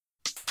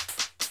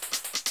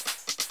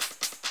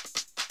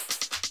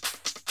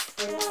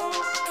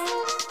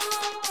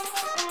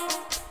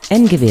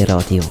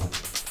NGW-Radio.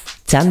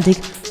 Die Sendung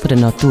von der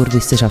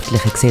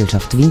Naturwissenschaftlichen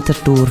Gesellschaft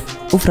Winterthur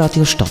auf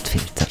Radio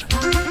Stadtfilter.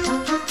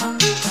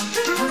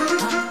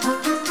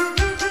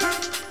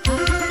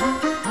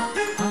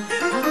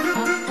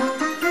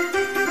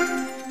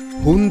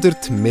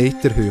 «100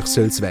 Meter hoch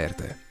soll es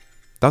werden.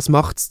 Das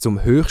macht es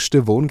zum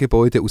höchsten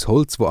Wohngebäude aus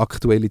Holz, das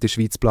aktuell in der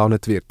Schweiz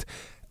geplant wird.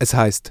 Es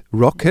heisst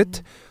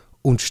Rocket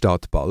und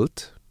steht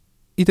bald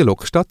in der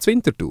Eulachstadt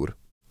Winterthur.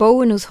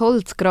 Bauen aus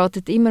Holz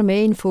geraten immer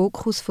mehr in den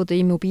Fokus der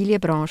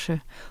Immobilienbranche.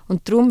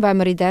 Und darum wollen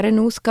wir in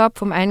dieser Ausgabe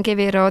vom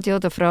NGW-Radio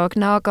der Frage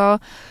nachgehen,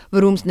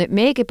 warum es nicht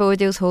mehr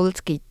Gebäude aus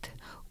Holz gibt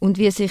und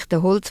wie sich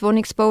der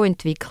Holzwohnungsbau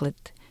entwickelt.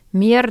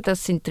 Wir,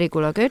 das sind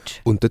Regula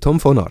Götsch und der Tom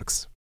von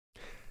Arx.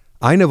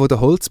 Einer, der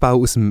den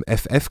Holzbau aus dem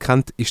FF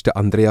kennt, ist der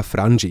Andrea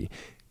Frangi,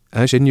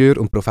 Ingenieur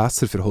und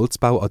Professor für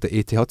Holzbau an der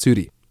ETH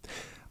Zürich.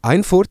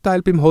 Ein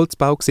Vorteil beim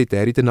Holzbau sieht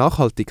er in der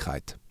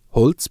Nachhaltigkeit.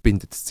 Holz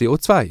bindet das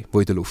CO2,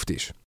 das in der Luft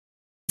ist.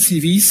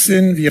 Sie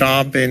wissen, wir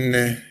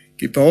haben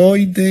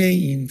Gebäude,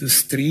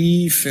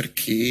 Industrie,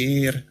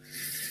 Verkehr,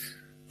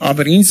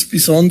 aber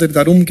insbesondere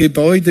darum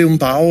Gebäude und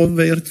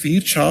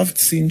Bauwirtschaft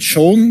sind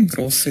schon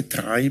große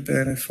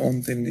Treiber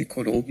von den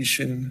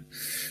ökologischen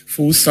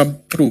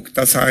Fußabdruck.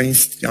 Das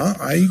heißt, ja,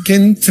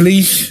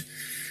 eigentlich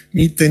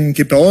mit den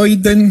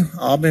Gebäuden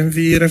haben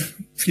wir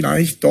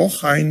vielleicht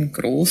doch einen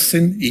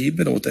großen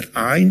Hebel oder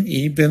ein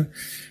Hebel,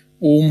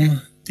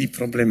 um die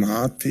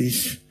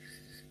Problematik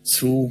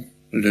zu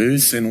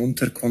lösen,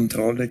 unter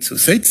Kontrolle zu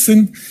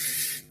setzen.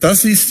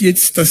 Das ist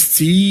jetzt das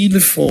Ziel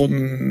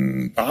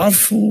von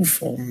BAFU,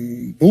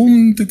 vom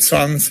Bund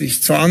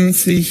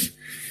 2020.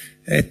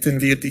 Hätten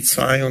wir die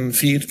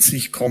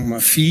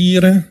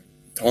 42,4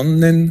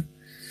 Tonnen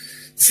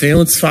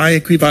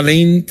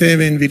CO2-Äquivalente.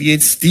 Wenn wir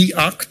jetzt die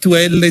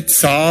aktuelle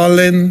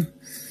Zahlen,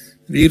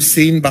 wir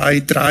sind bei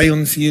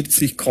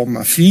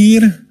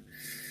 43,4.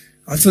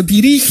 Also die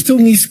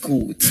Richtung ist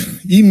gut,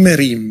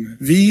 immerhin.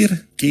 Wir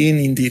gehen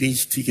in die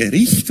richtige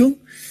Richtung.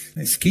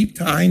 Es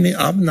gibt eine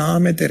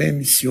Abnahme der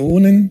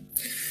Emissionen.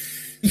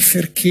 Im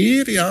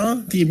Verkehr,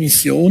 ja, die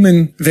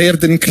Emissionen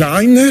werden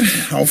kleiner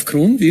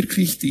aufgrund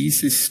wirklich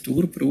dieses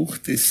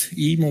Durchbruchs des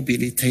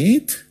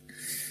E-Mobilität.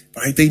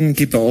 Bei den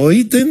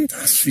Gebäuden,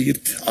 das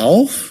wird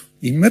auch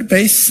immer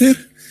besser,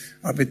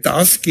 aber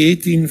das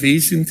geht im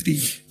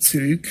Wesentlichen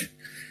zurück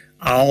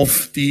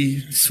auf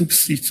die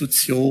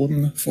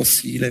Substitution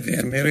fossile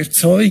Wärme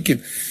erzeugen.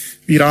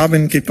 Wir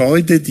haben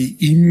Gebäude,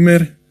 die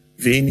immer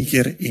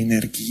weniger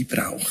Energie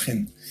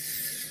brauchen.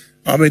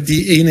 Aber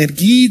die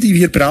Energie, die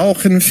wir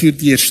brauchen für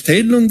die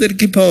Erstellung der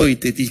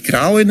Gebäude, die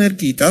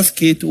Grauenergie, das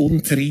geht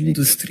unter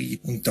Industrie.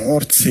 Und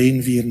dort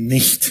sehen wir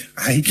nicht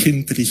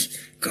eigentlich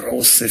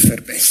große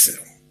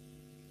Verbesserung.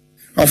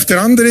 Auf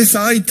der anderen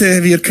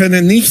Seite, wir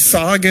können nicht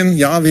sagen,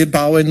 ja, wir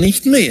bauen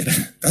nicht mehr.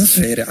 Das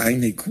wäre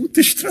eine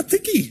gute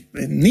Strategie.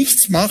 Wenn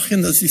nichts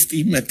machen, das ist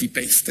immer die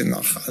beste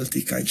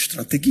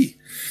Nachhaltigkeitsstrategie.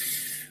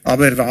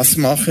 Aber was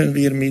machen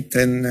wir mit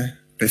den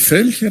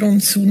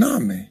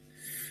Bevölkerungszunahme?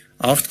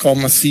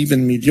 8,7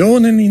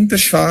 Millionen in der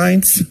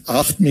Schweiz,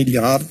 8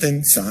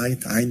 Milliarden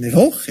seit einer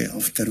Woche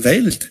auf der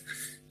Welt.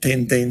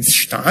 Tendenz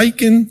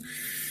steigen.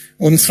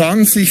 Und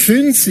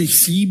 2050,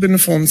 7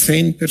 von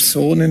 10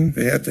 Personen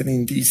werden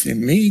in diese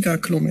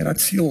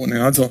Megaagglomerationen.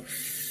 Also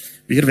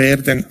wir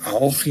werden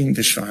auch in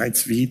der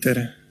Schweiz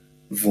wieder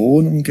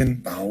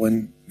Wohnungen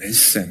bauen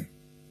müssen.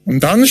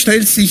 Und dann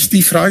stellt sich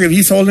die Frage,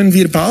 wie sollen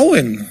wir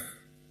bauen?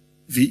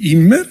 Wie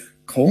immer,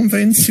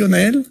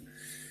 konventionell,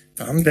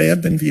 dann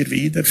werden wir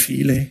wieder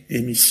viele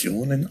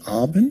Emissionen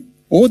haben.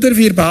 Oder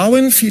wir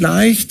bauen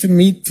vielleicht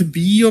mit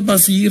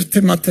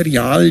biobasierten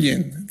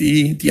Materialien,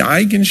 die die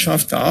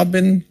Eigenschaft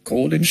haben,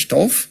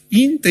 Kohlenstoff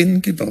in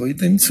den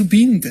Gebäuden zu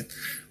binden.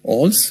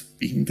 Holz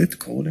bindet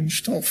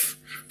Kohlenstoff.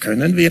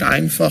 Können wir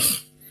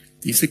einfach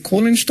diese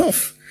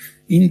Kohlenstoff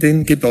in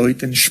den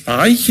Gebäuden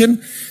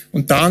speichern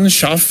und dann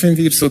schaffen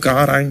wir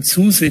sogar ein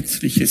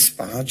zusätzliches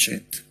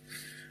Budget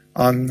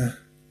an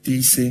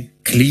diese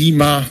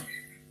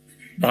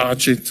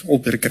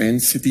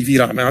Budget-Obergrenze, die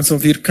wir haben.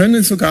 Also wir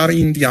können sogar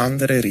in die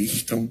andere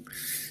Richtung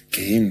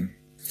gehen.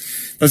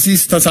 Das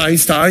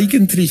heißt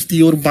eigentlich,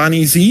 die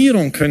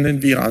Urbanisierung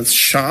können wir als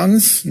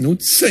Chance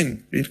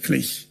nutzen,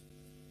 wirklich.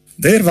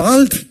 Der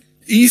Wald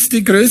ist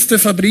die größte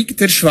Fabrik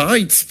der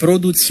Schweiz.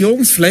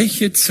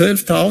 Produktionsfläche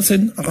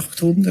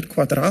 12.800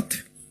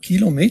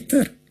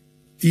 Quadratkilometer.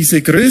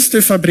 Diese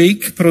größte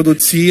Fabrik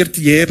produziert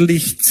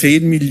jährlich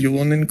 10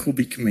 Millionen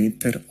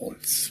Kubikmeter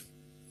Holz.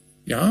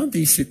 Ja,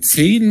 diese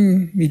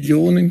 10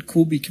 Millionen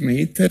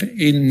Kubikmeter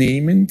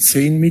entnehmen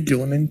 10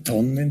 Millionen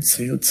Tonnen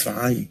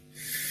CO2.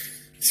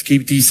 Es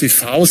gibt diese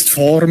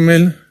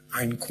Faustformel,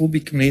 ein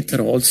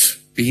Kubikmeter Holz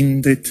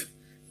bindet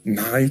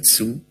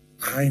nahezu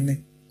 1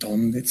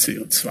 Tonne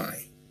CO2.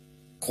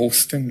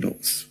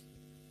 Kostenlos.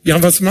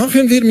 Ja, was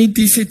machen wir mit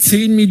diesen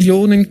 10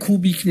 Millionen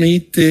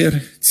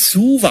Kubikmeter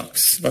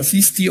Zuwachs? Was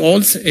ist die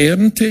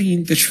Holzernte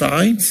in der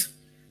Schweiz?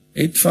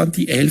 Etwa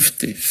die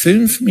Hälfte,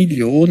 5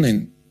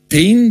 Millionen.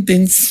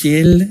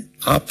 Tendenziell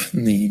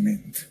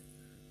abnehmend.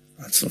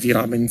 Also wir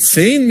haben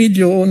 10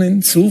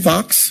 Millionen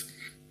Zuwachs,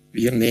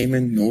 wir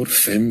nehmen nur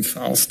 5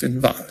 aus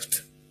dem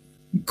Wald.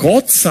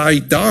 Gott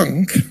sei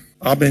Dank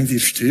haben wir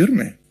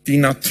Stürme, die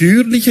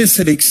natürliche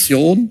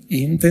Selektion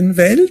in den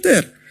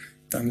Wäldern.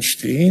 Dann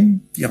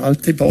stehen die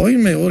alten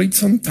Bäume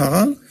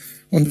horizontal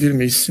und wir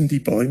müssen die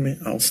Bäume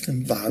aus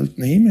dem Wald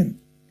nehmen.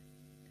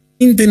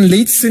 In den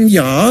letzten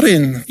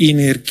Jahren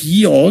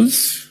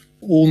Energieholz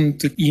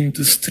und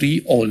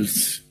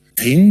Industrieholz.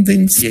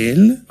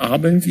 Tendenziell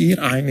haben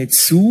wir eine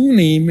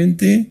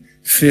zunehmende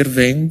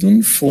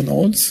Verwendung von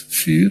Holz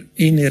für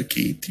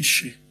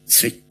energetische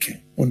Zwecke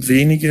und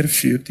weniger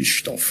für die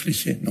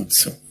stoffliche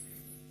Nutzung.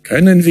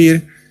 Können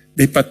wir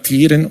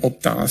debattieren,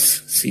 ob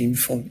das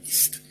sinnvoll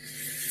ist.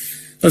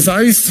 Das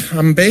heißt,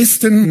 am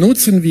besten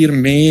nutzen wir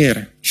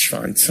mehr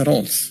Schweizer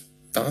Holz.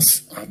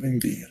 Das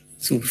haben wir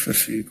zur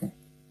Verfügung.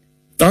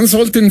 Dann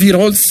sollten wir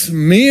Holz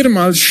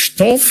mehrmals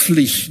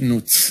stofflich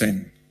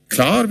nutzen.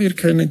 Klar, wir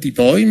können die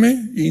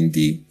Bäume in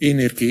die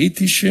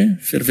energetische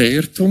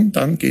Verwertung,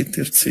 dann geht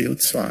der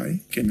CO2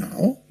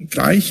 genau, die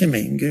gleiche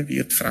Menge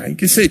wird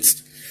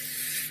freigesetzt.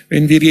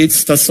 Wenn wir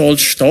jetzt das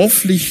Holz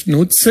stofflich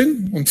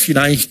nutzen und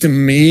vielleicht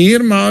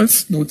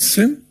mehrmals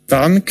nutzen,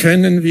 dann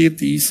können wir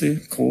diese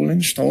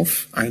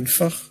Kohlenstoff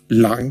einfach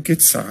lange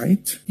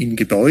Zeit in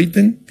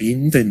Gebäuden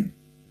binden.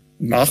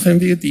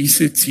 Machen wir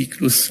diesen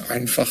Zyklus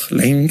einfach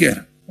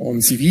länger.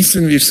 Und Sie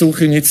wissen, wir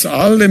suchen jetzt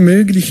alle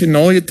möglichen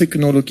neue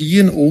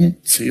Technologien, um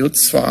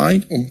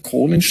CO2, um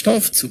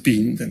Kohlenstoff zu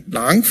binden.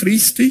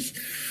 Langfristig,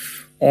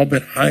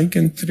 aber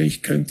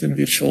eigentlich könnten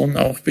wir schon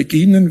auch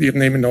beginnen. Wir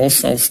nehmen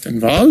Holz aus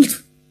dem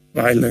Wald,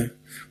 weil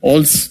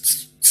Holz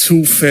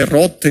zu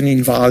verrotten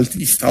im Wald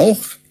ist auch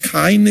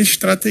keine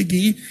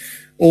Strategie,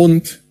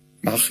 und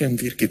machen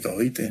wir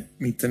Gebäude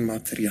mit dem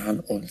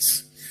Material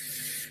Holz.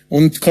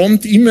 Und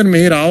kommt immer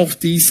mehr auch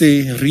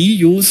diese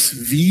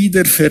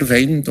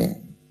Reuse-Wiederverwendung.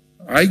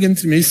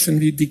 Eigentlich müssen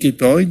wir die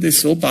Gebäude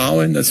so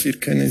bauen, dass wir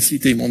können sie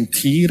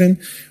demontieren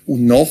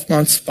und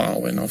nochmals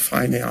bauen auf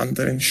einen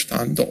anderen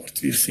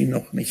Standort. Wir sind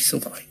noch nicht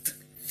so weit.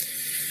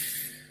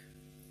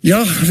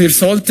 Ja, wir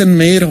sollten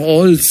mehr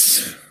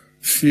Holz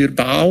für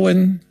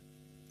Bauen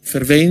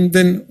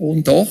verwenden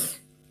und auch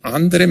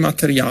andere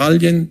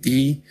Materialien,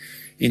 die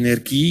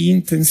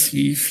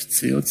energieintensiv,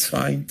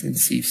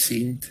 CO2-intensiv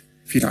sind,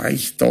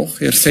 vielleicht doch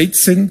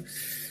ersetzen.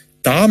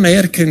 Da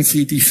merken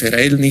Sie die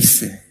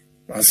Verhältnisse,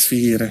 was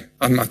wir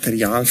an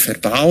Material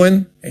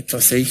verbauen. Etwa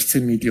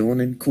 16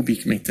 Millionen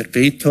Kubikmeter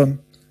Beton,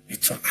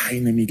 etwa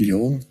 1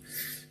 Million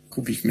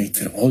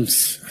Kubikmeter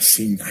Holz. Das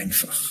sind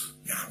einfach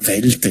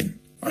Welten.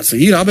 Also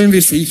hier haben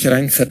wir sicher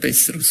ein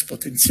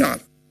Verbesserungspotenzial.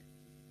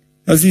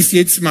 Das ist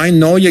jetzt mein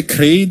neues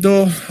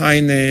Credo,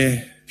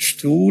 eine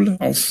Stuhl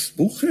aus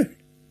Buche.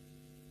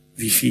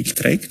 Wie viel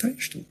trägt ein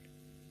Stuhl?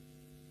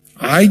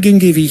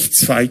 Eigengewicht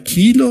 2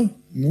 Kilo,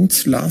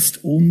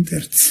 Nutzlast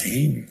unter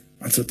 10.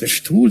 Also der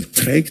Stuhl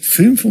trägt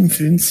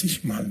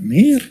 55 mal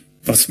mehr.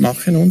 Was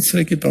machen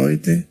unsere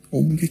Gebäude?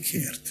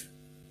 Umgekehrt.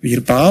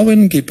 Wir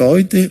bauen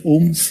Gebäude,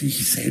 um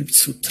sich selbst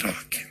zu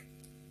tragen.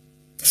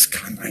 Das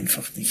kann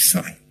einfach nicht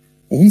sein.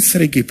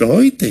 Unsere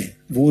Gebäude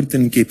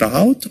wurden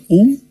gebaut,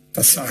 um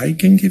das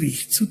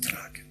Eigengewicht zu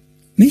tragen.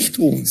 Nicht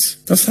uns,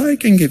 das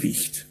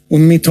Eigengewicht.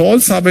 Und mit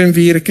Holz haben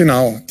wir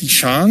die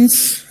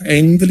Chance,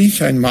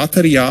 endlich ein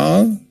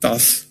Material,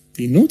 das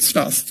die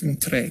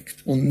Nutzlasten trägt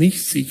und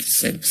nicht sich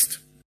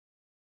selbst.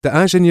 Der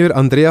Ingenieur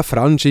Andrea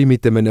Frangi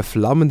mit einem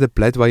flammenden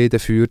Plädoyer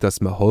dafür, dass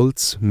man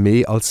Holz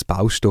mehr als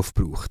Baustoff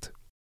braucht.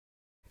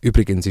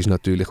 Übrigens ist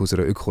natürlich aus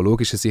einer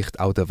ökologischen Sicht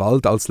auch der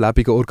Wald als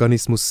lebendiger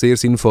Organismus sehr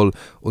sinnvoll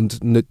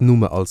und nicht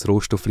nur als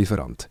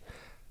Rohstofflieferant.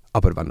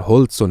 Aber wenn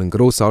Holz so ein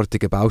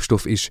grossartiger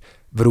Baustoff ist,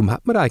 warum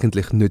hat man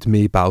eigentlich nicht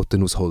mehr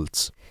Bauten aus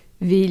Holz?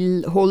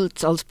 Weil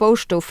Holz als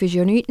Baustoff ist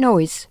ja nichts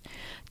Neues.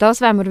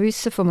 Das wollen wir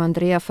wissen von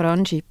Andrea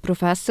Frangi,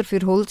 Professor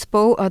für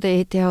Holzbau an der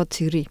ETH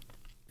Zürich.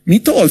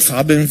 Mit Holz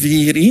haben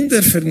wir in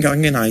der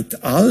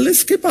Vergangenheit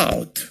alles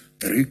gebaut.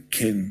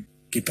 Brücken,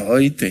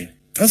 Gebäude.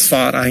 Das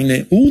war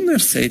ein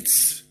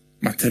unersetztes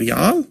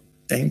Material.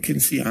 Denken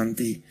Sie an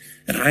die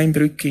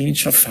Rheinbrücke in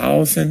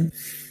Schaffhausen.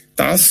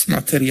 Das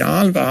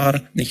Material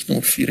war nicht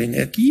nur für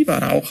Energie,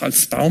 war auch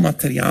als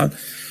Baumaterial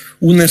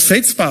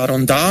unersetzbar.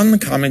 Und dann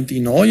kamen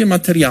die neuen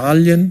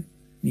Materialien,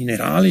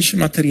 mineralische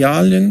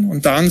Materialien,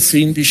 und dann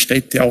sind die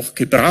Städte auch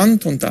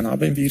gebrannt und dann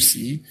haben wir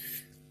sie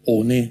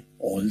ohne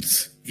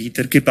Holz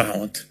wieder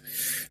gebaut.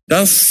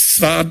 Das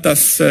war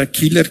das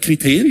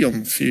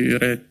Killerkriterium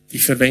für die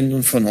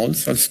Verwendung von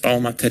Holz als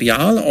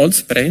Baumaterial.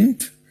 Holz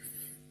brennt,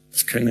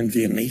 das können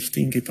wir nicht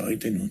in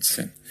Gebäude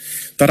nutzen.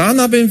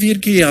 Daran haben wir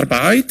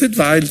gearbeitet,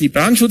 weil die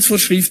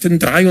Brandschutzvorschriften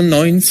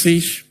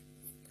 93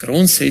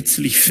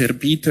 grundsätzlich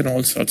verbieten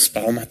Holz als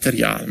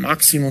Baumaterial.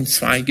 Maximum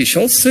 2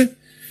 Geschosse.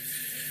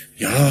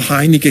 Ja,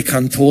 einige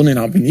Kantone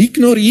haben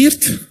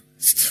ignoriert,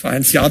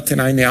 weil sie hatten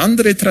eine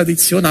andere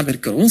Tradition, aber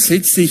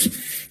grundsätzlich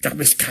gab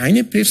es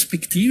keine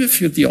Perspektive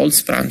für die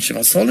Holzbranche.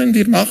 Was sollen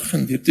wir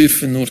machen? Wir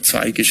dürfen nur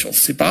 2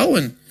 Geschosse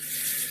bauen.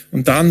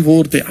 Und dann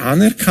wurde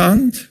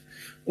anerkannt,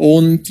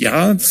 Und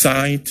ja,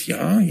 seit,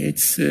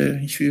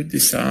 ich würde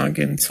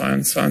sagen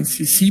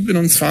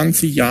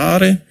 27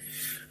 Jahre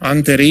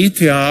an der ETH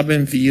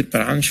haben wir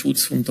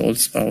Brandschutz und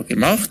Holzbau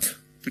gemacht.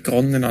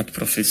 Begonnen hat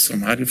Professor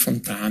Mario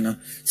Fontana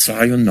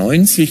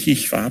 92.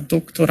 Ich war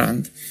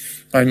Doktorand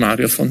bei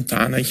Mario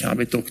Fontana. Ich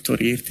habe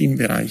doktoriert im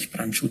Bereich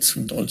Brandschutz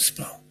und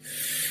Holzbau.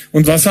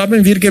 Und was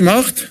haben wir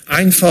gemacht?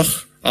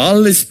 Einfach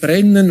alles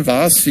brennen,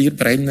 was wir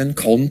brennen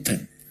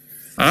konnten.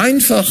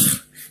 Einfach,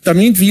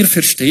 damit wir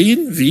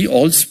verstehen, wie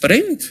Holz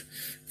brennt.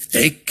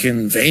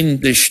 Decken,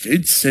 Wände,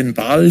 Stützen,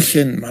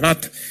 Balchen. Man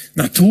hat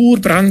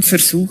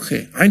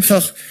Naturbrandversuche.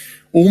 Einfach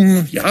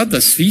um,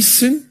 das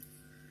Wissen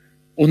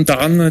und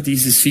dann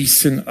dieses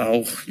Wissen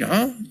auch,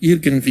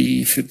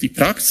 irgendwie für die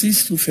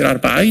Praxis zu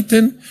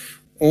verarbeiten.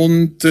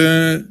 Und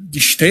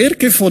die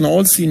Stärke von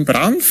Holz im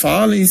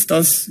Brandfall ist,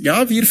 dass,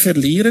 wir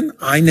verlieren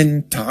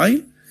einen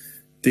Teil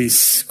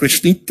des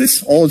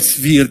Querschnittes.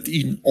 Holz wird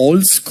in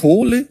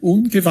Holzkohle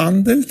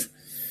umgewandelt,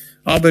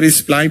 aber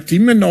es bleibt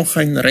immer noch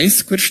ein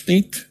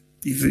Restquerschnitt.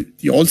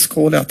 Die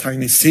Holzkohle hat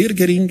eine sehr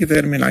geringe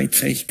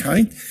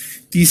Wärmeleitfähigkeit.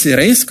 Dieser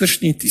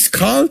Restquerschnitt ist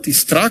kalt,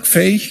 ist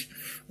tragfähig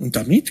und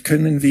damit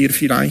können wir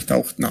vielleicht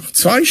auch nach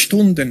 2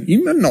 Stunden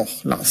immer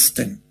noch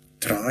Lasten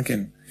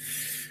tragen.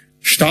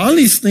 Stahl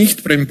ist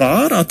nicht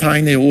brennbar, hat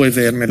eine hohe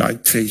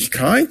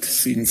Wärmeleitfähigkeit,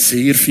 sind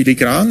sehr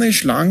filigrane,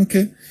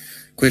 schlanke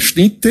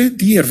Querschnitte,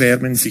 die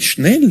erwärmen sich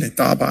schnell.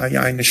 Dabei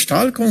eine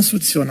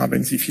Stahlkonstruktion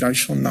haben Sie vielleicht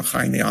schon nach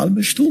einer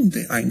halben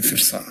Stunde ein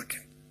Versagen.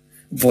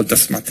 Obwohl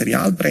das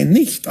Material brennt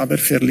nicht, aber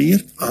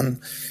verliert an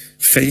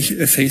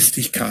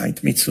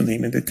Festigkeit mit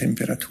zunehmenden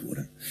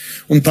Temperaturen.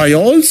 Und bei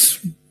Holz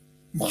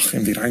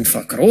machen wir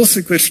einfach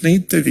große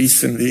Querschnitte,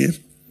 wissen wir,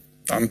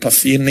 dann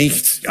passiert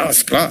nichts. Ja,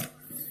 ist klar.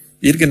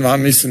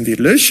 Irgendwann müssen wir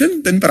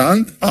löschen, den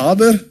Brand,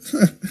 aber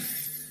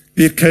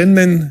wir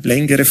können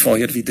längere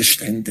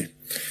Feuerwiderstände.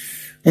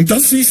 Und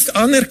das ist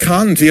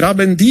anerkannt. Wir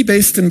haben die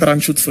besten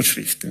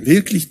Brandschutzvorschriften,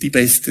 wirklich die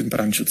besten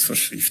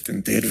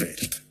Brandschutzvorschriften der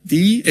Welt.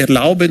 Die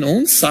erlauben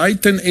uns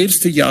seit dem 1.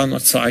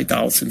 Januar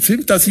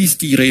 2005, das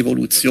ist die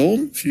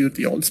Revolution für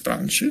die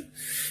Holzbranche,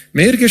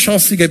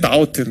 mehrgeschossige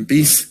Bauten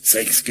bis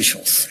 6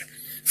 Geschosse.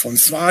 Von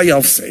 2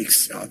 auf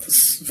 6,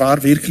 das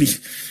war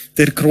wirklich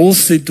der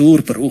große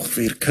Durchbruch.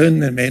 Wir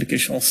können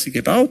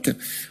mehrgeschossige Bauten,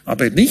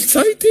 aber nicht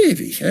seit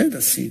ewig.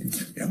 Das sind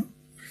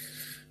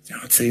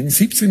 10,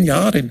 17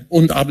 Jahre.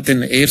 Und ab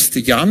dem 1.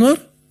 Januar,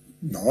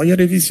 neue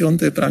Revision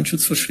der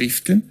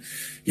Brandschutzvorschriften,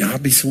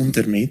 bis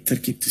 100 Meter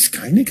gibt es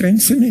keine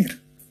Grenze mehr.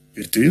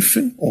 Wir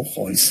dürfen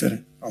Hochhäuser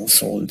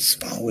aus Holz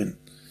bauen.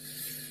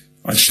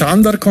 Als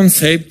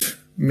Standardkonzept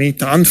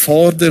mit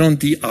Anforderungen,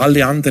 die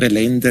alle anderen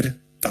Länder,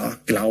 da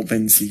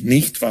glauben sie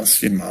nicht,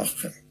 was wir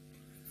machen.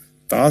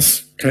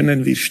 Das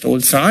können wir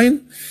stolz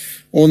sein.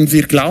 Und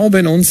wir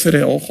glauben,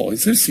 unsere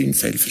Hochhäuser sind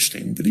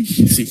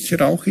selbstverständlich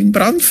sicher auch im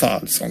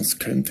Brandfall, sonst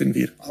könnten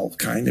wir auch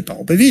keine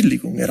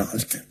Baubewilligung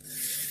erhalten.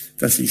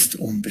 Das ist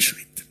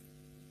unbestritten.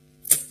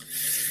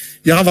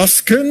 Ja,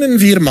 was können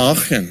wir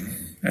machen?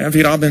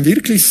 Wir haben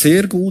wirklich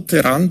sehr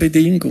gute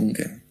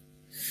Rahmenbedingungen.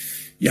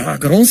 Ja,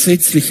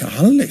 grundsätzlich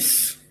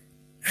alles.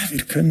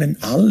 Wir können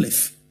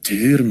alles.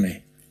 Türme,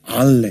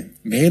 alle,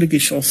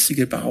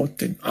 mehrgeschossige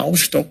Bauten,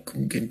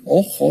 Ausstockungen,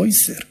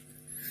 Hochhäuser.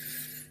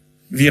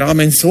 Wir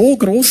haben so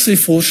große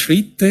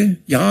Fortschritte,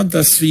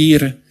 dass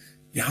wir,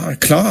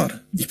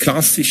 die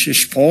klassische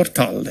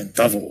Sporthallen,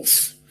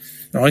 Davos,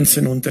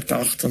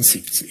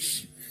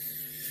 1978.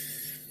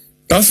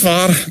 Das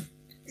war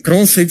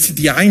grundsätzlich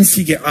die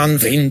einzige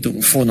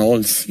Anwendung von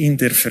Holz in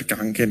der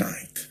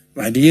Vergangenheit.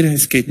 Weil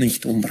es geht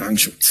nicht um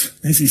Brandschutz.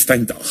 Es ist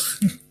ein Dach.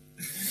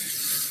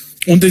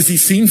 Und es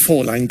ist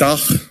sinnvoll, ein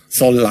Dach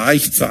soll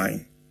leicht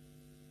sein.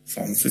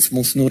 Sonst es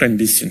muss nur ein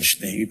bisschen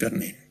Schnee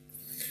übernehmen.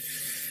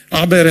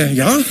 Aber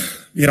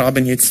wir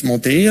haben jetzt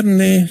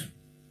moderne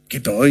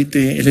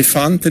Gebäude,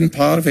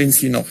 Elefantenpaar, wenn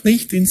Sie noch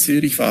nicht in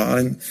Zürich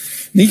waren.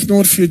 Nicht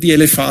nur für die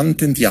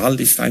Elefanten, die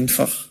Halle ist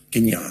einfach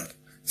genial.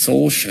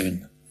 So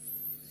schön.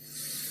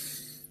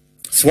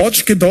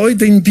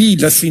 Swatch-Gebäude in Biel,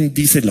 das sind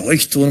diese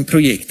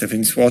Leuchtturmprojekte,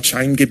 wenn Swatch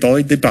ein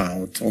Gebäude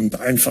baut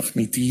und einfach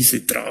mit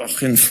dieser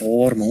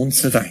Drachenform und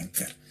so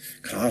weiter.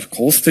 Klar,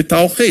 kostet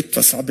auch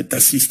etwas, aber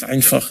das ist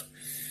einfach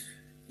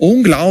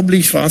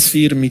unglaublich, was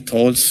wir mit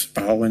Holz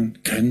bauen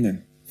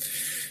können.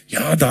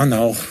 Ja, dann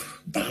auch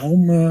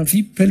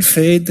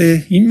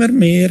Baumwippelfäde, immer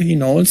mehr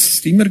in Holz,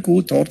 ist immer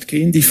gut, dort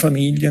gehen die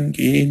Familien,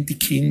 gehen die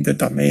Kinder,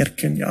 da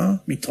merken,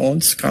 mit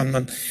Holz kann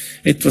man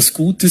etwas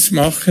Gutes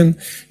machen.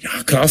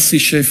 Ja,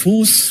 klassische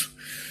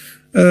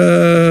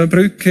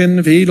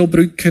Fußbrücken,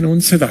 Velobrücken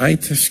und so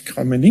weiter. Es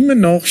kommen immer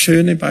noch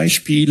schöne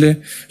Beispiele.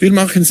 Wir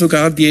machen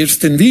sogar die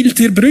ersten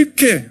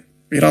Wildtierbrücke.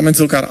 Wir haben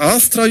sogar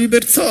Astra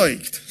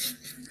überzeugt.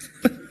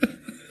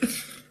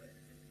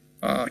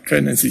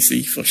 Können Sie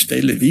sich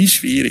vorstellen, wie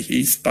schwierig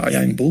ist bei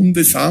einem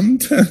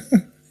Bundesamt.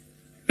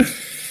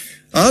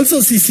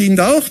 Also sie sind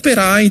auch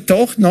bereit,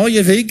 doch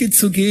neue Wege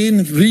zu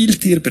gehen,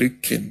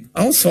 Wildtierbrücken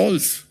aus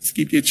Holz. Es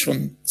gibt jetzt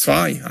schon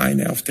 2,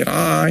 eine auf der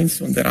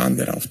A1 und der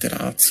andere auf der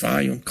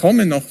A2 und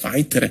kommen noch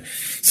weitere.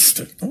 Es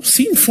ist noch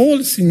sinnvoll,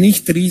 es sind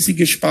nicht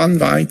riesige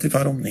Spannweite,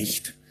 warum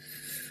nicht?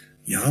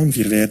 Ja, und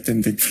wir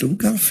werden den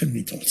Flughafen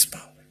mit Holz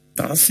bauen.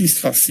 Das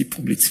ist, was sie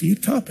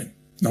publiziert haben.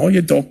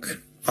 Neue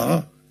Dock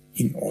A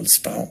in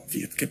Holzbau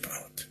wird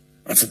gebaut.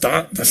 Also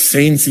das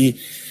sehen Sie,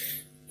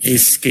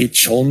 es geht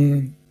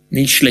schon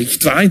nicht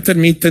schlecht weiter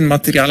mit dem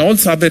Material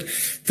Holz, aber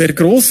der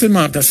große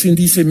Markt, das sind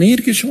diese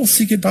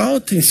mehrgeschossige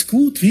Bauten, ist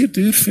gut, wir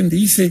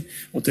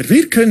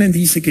können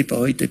diese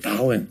Gebäude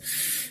bauen.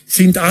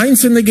 Sind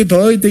einzelne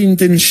Gebäude in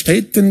den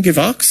Städten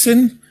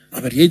gewachsen,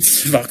 aber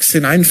jetzt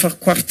wachsen einfach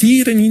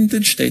Quartiere in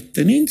den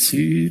Städten, in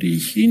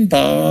Zürich, in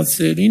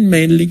Basel, in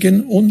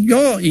Mellingen und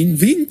ja,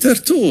 in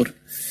Winterthur.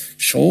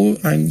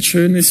 Schon ein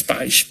schönes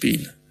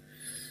Beispiel.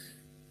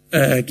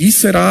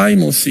 Gießerei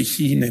muss ich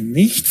Ihnen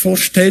nicht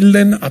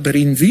vorstellen, aber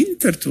in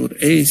Winterthur,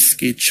 es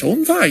geht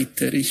schon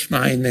weiter. Ich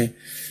meine,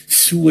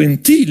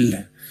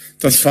 Suentil,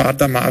 das war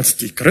damals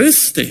die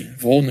größte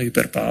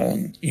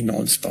Wohnüberbauung in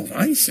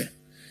Holzbauweise.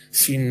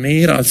 Es sind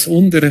mehr als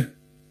 300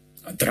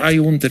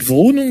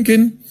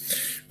 Wohnungen.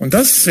 Und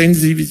das, wenn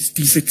Sie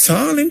diese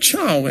Zahlen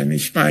schauen,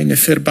 ich meine,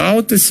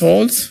 verbautes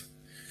Holz,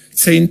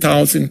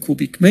 10.000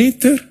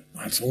 Kubikmeter,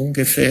 also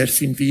ungefähr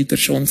sind wieder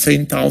schon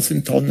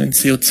 10.000 Tonnen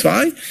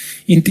CO2.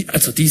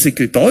 Also diese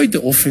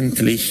Gebäude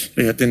hoffentlich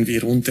werden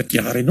wir 100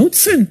 Jahre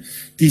nutzen.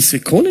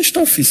 Diese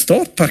Kohlenstoff ist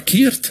dort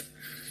parkiert.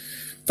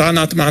 Dann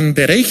hat man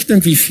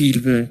berechnet, wie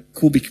viel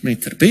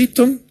Kubikmeter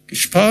Beton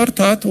gespart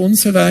hat und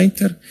so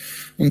weiter.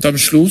 Und am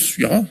Schluss,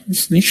 ja,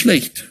 ist nicht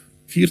schlecht.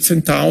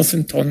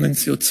 14.000 Tonnen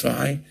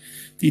CO2,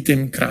 die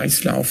dem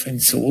Kreislauf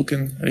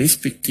entzogen,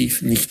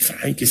 respektive nicht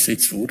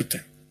freigesetzt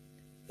wurden.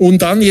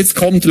 Und dann jetzt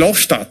kommt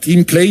Eulachstadt,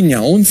 im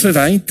Plenia und so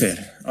weiter.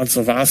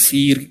 Also was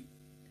hier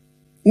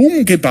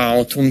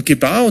umgebaut und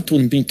gebaut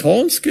und mit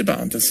Holz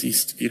gebaut, das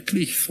ist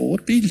wirklich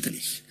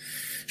vorbildlich.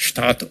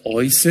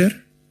 Stadthäuser,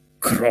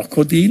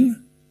 Krokodil,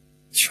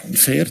 schon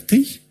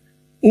fertig.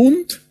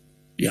 Und,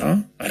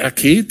 ja,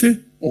 Rakete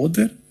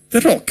oder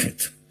der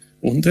Rocket.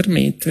 100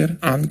 Meter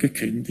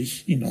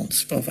angekündigt in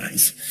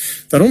Holzbauweise.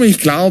 Darum, ich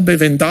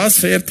glaube, wenn das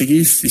fertig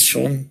ist, ist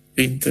schon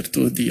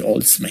Winterthur die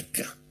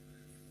Holz-Mekka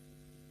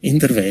in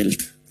der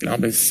Welt. Ich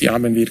glaube, sie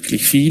haben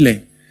wirklich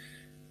viele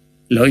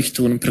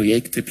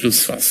Leuchtturmprojekte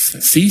plus was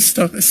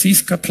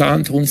Siska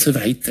plant und so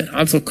weiter.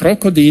 Also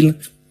Krokodil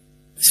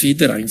ist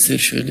wieder ein sehr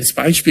schönes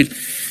Beispiel.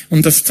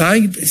 Und das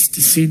zeigt, das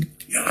sind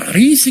ja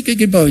riesige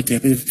Gebäude,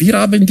 aber wir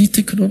haben die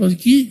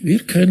Technologie, wir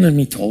können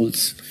mit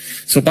Holz.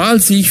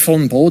 Sobald sie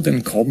von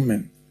Boden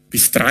kommen,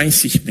 bis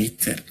 30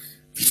 Meter,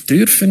 wir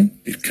dürfen,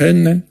 wir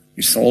können,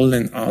 wir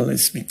sollen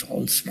alles mit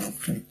Holz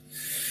machen.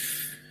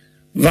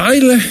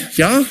 Weil,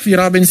 ja, wir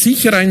haben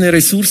sicher eine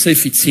Ressource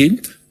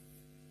effizient,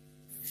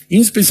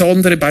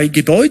 insbesondere bei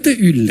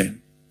Gebäudeöle.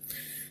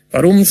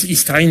 Warum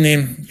ist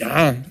eine,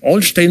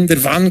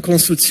 Ollständer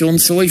Wandkonstruktion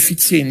so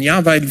effizient?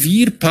 Ja, weil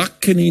wir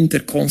packen in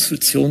der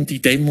Konstruktion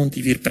die Dämmung,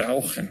 die wir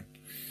brauchen.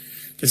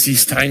 Das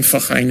ist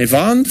einfach eine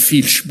Wand,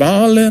 viel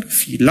schmaler,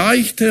 viel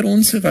leichter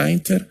und so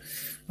weiter.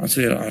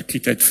 Also der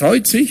Architekt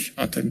freut sich,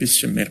 hat ein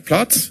bisschen mehr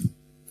Platz.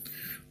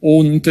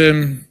 Und,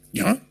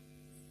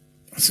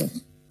 also,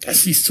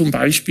 das ist zum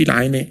Beispiel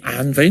eine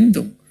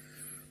Anwendung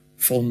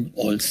von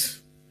Holz.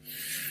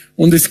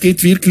 Und es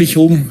geht wirklich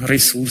um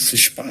Ressourcen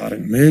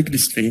sparen,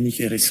 möglichst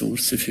wenige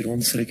Ressourcen für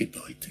unsere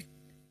Gebäude.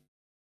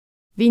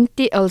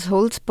 Winti als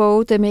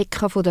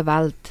Holzbau-Mekka der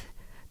Welt.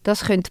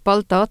 Das könnte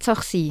bald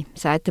Tatsache sein,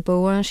 sagt der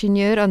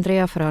Bauingenieur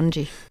Andrea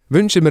Frangi.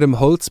 Wünschen wir dem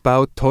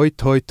Holzbau toi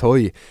toi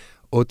toi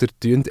oder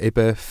tun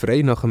eben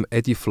frei nach dem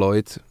Eddie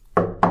Floyd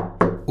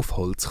auf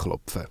Holz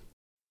klopfen.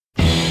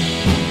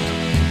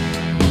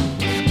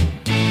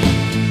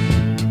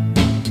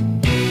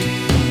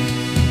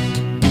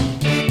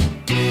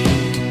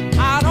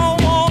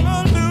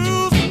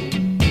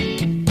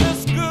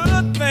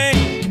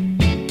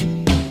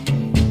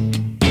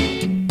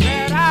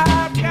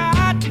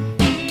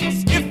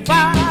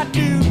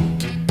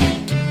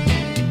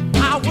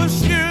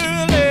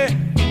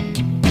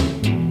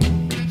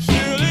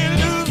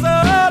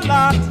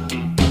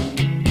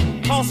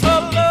 Cause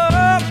her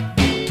love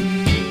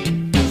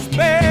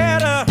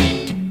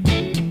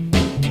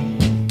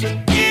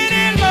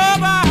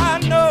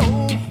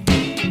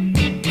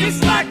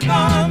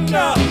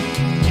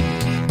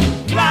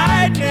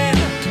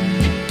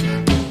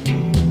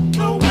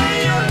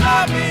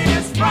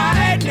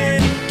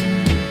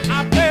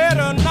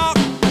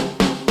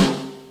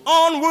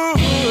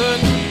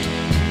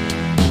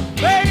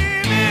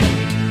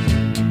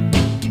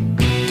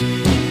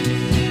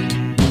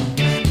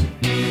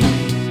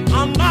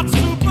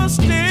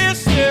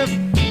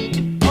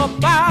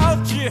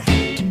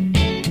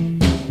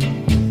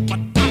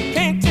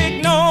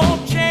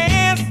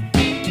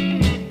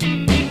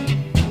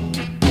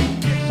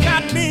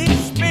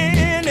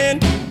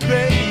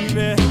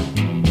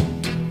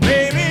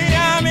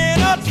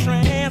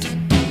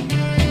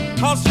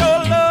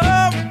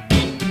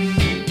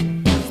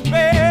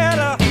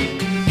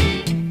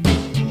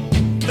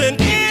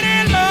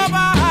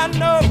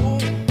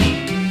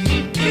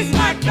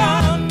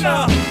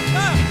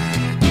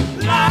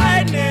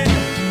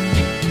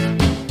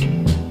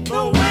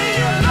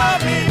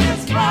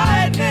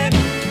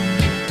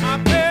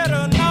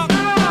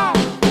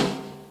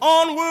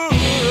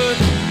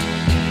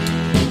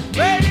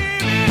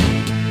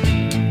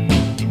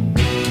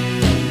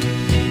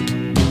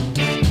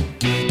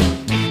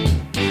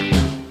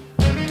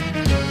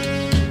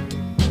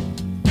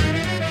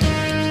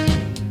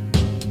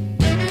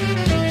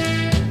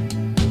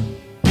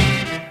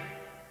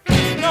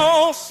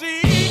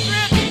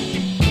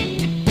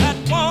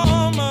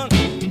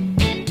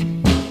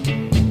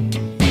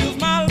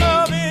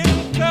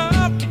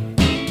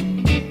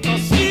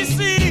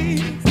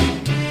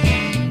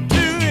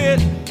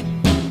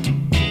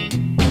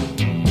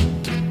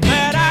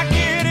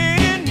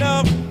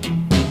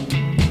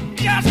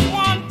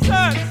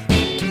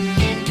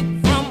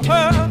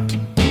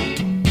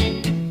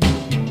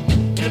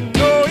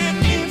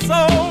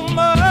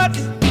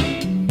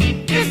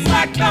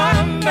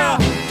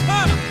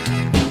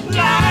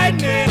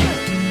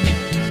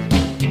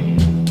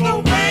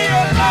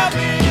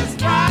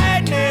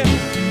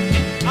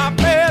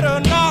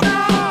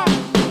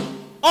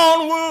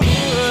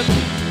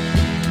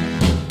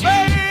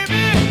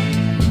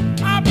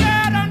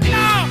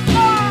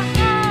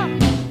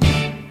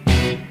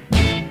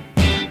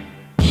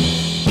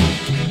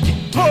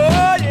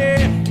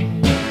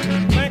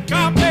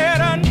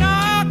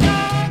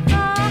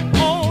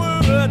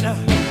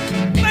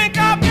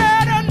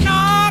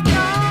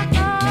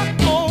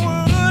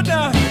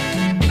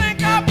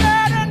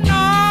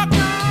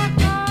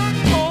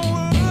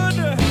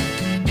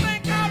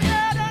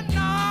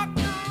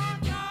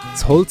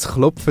Das Holz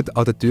klopft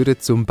an den Türen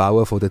zum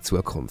Bauen der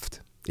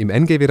Zukunft. Im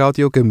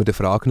NGW-Radio gehen wir der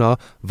Frage nach,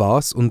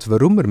 was und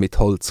warum man mit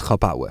Holz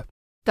bauen kann.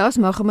 Das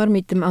machen wir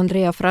mit dem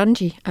Andrea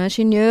Frangi,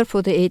 Ingenieur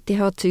von der ETH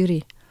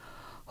Zürich.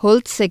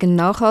 Holz ist ein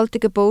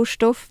nachhaltiger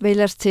Baustoff, weil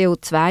er das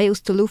CO2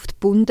 aus der Luft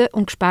gebunden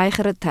und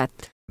gespeichert hat.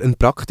 Ein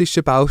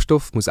praktischer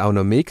Baustoff muss auch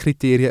noch mehr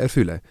Kriterien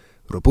erfüllen.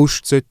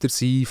 Robust sollte er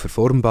sein,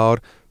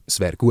 verformbar. Es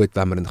wäre gut,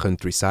 wenn man ihn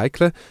recyceln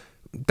könnte.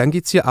 Dann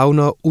gibt es ja auch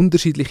noch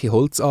unterschiedliche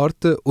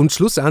Holzarten und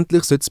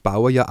schlussendlich sollte das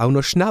Bauen ja auch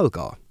noch schnell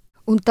gehen.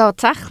 Und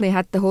tatsächlich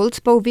hat der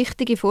Holzbau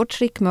wichtige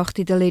Fortschritte gemacht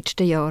in den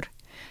letzten Jahren.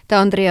 Der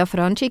Andrea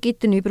Frangi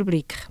gibt einen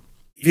Überblick.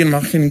 Wir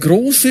machen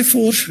große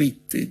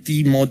Fortschritte.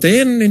 Die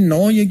modernen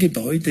neuen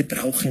Gebäude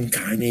brauchen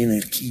keine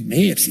Energie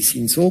mehr. Sie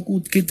sind so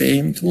gut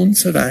gedämmt und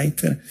so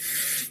weiter.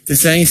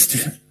 Das heißt,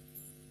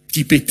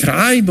 die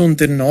Betreibung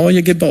der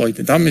neuen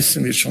Gebäude, da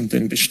müssen wir schon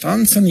den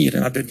Bestand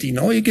sanieren, aber die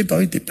neuen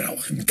Gebäude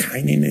brauchen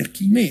keine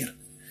Energie mehr.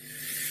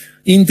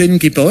 In dem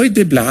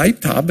Gebäude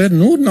bleibt aber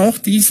nur noch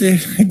diese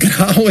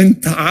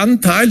grauen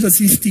Anteil, das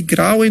ist die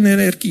graue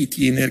Energie,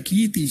 die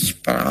Energie, die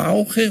ich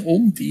brauche,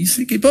 um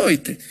diese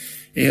Gebäude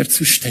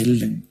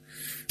herzustellen.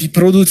 Die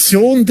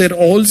Produktion der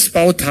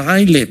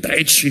Holzbauteile,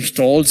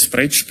 Brettschichtholz,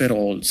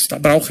 Brettsperrholz, da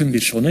brauchen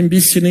wir schon ein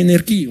bisschen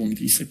Energie um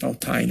diese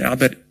Bauteile,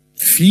 aber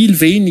viel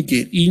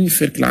weniger im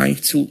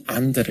Vergleich zu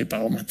anderen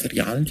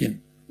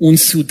Baumaterialien. Und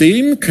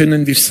zudem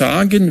können wir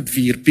sagen,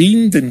 wir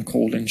binden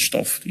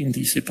Kohlenstoff in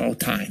diese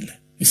Bauteile.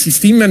 Es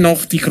ist immer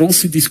noch die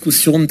große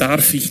Diskussion,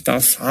 darf ich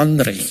das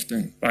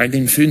anrechnen? Weil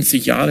in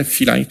 50 Jahren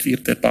vielleicht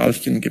wird der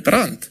Balken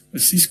gebrannt.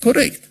 Das ist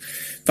korrekt.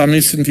 Da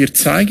müssen wir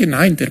zeigen,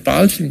 nein, der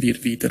Balken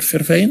wird wieder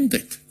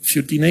verwendet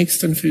für die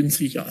nächsten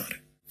 50 Jahre.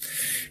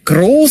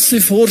 Große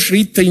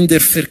Fortschritte in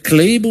der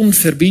Verklebung,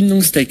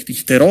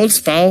 Verbindungstechnik. Der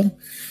Holzbau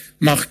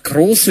macht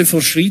große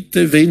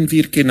Fortschritte, wenn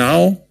wir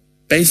genau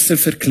besser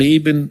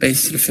verkleben,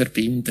 besser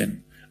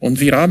verbinden. Und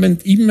wir haben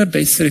immer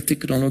bessere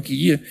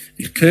Technologien.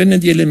 Wir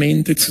können die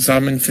Elemente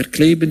zusammen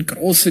verkleben,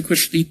 große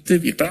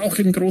Querschnitte. Wir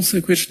brauchen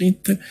große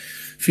Querschnitte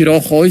für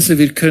Hochhäuser.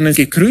 Wir können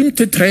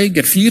gekrümmte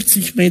Träger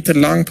 40 Meter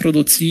lang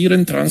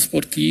produzieren,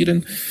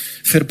 transportieren,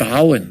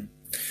 verbauen.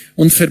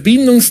 Und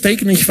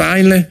Verbindungstechnik,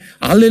 weil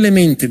alle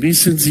Elemente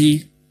müssen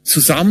sie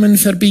zusammen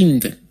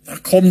verbinden. Da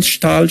kommt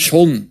Stahl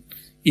schon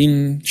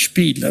ins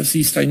Spiel. Das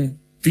ist ein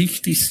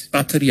wichtiges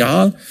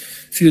Material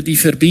für die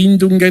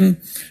Verbindungen.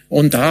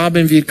 Und da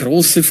haben wir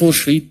große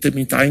Fortschritte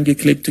mit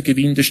eingeklebter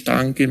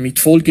Gewindestange, mit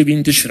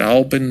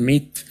Vollgewindeschrauben,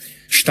 mit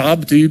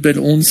Stabdübel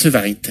und so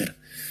weiter.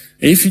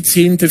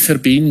 Effiziente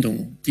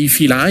Verbindung, die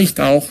vielleicht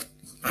auch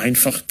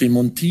einfach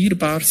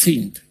demontierbar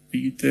sind.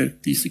 Wieder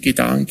diese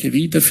Gedanke,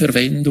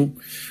 Wiederverwendung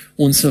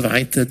und so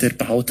weiter der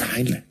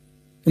Bauteile.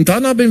 Und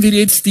dann haben wir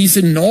jetzt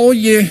diese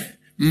neue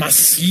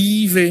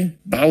massive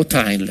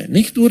Bauteile.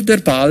 Nicht nur der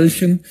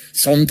Balken,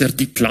 sondern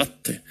die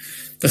Platte.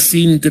 Das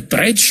sind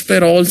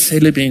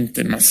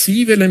Brettsperrholz-Elemente,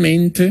 massive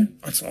Elemente,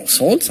 also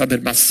aus Holz, aber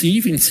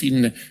massiv im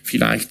Sinne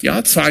vielleicht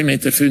 2,50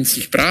 Meter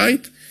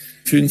breit,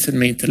 15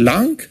 Meter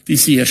lang, die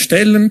sie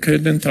erstellen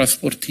können,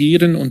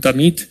 transportieren und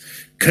damit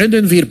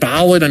können wir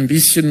bauen ein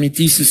bisschen mit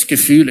dieses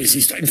Gefühl, es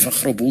ist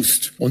einfach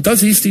robust. Und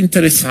das ist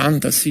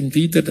interessant, das sind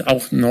wieder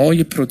auch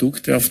neue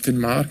Produkte auf dem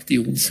Markt, die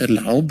uns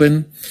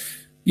erlauben,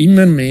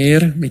 immer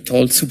mehr mit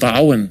Holz zu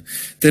bauen.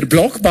 Der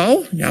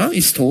Blockbau,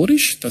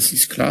 historisch, das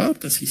ist klar,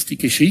 das ist die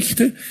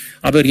Geschichte.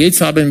 Aber jetzt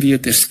haben wir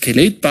der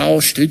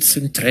Skelettbau,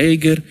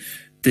 Stützenträger,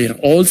 der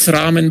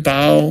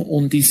Holzrahmenbau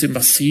und diese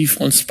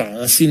Massivholzbau.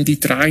 Das sind die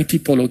 3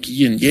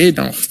 Typologien, je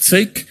nach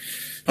Zweck.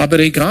 Aber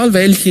egal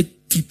welche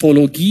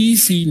Typologie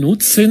Sie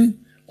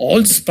nutzen,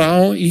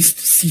 Holzbau ist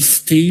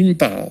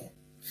Systembau.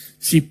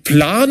 Sie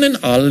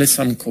planen alles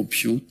am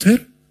Computer.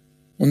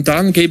 Und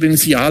dann geben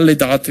Sie alle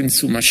Daten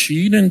zu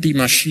Maschinen. Die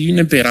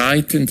Maschinen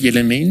bereiten die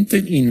Elemente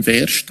in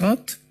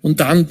Werkstatt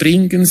und dann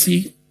bringen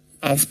sie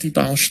auf die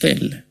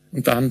Baustelle.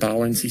 Und dann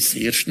bauen Sie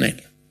sehr schnell.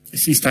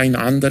 Es ist ein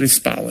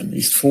anderes Bauen.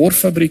 Es ist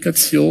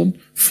Vorfabrikation,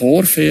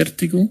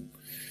 Vorfertigung,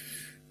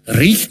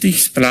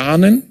 richtiges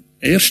Planen,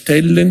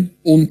 Erstellen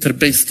unter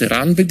besten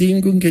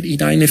Rahmenbedingungen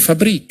in eine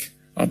Fabrik.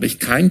 Habe ich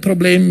kein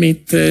Problem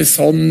mit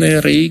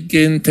Sonne,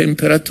 Regen,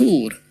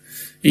 Temperatur.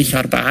 Ich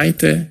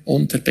arbeite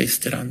unter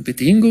besten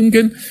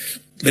Bedingungen,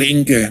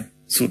 bringe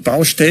zur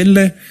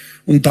Baustelle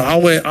und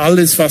baue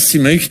alles, was Sie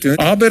möchten.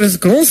 Aber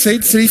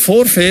grundsätzlich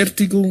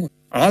Vorfertigung,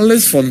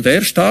 alles von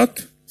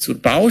Werkstatt zur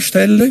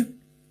Baustelle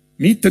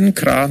mit dem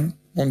Kran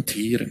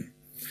montieren.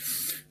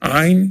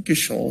 1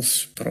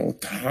 Geschoss pro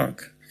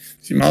Tag.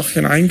 Sie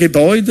machen ein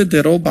Gebäude,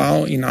 der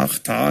Rohbau in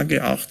 8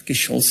 Tagen, 8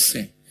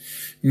 Geschosse.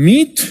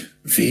 Mit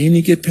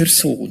wenigen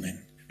Personen.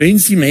 Wenn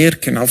Sie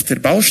merken, auf der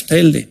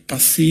Baustelle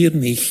passiert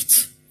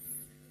nichts.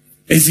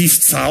 Es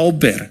ist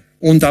sauber.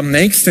 Und am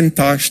nächsten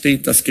Tag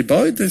steht das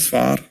Gebäude, es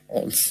war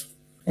Holz.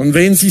 Und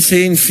wenn Sie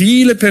sehen,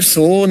 viele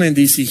Personen,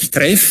 die sich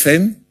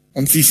treffen,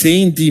 und Sie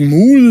sehen, die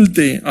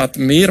Mulde hat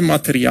mehr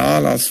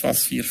Material, als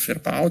was wir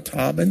verbaut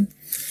haben,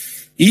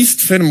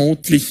 ist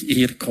vermutlich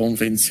eher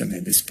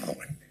konventionelles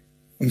Bauen.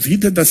 Und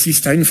wieder, das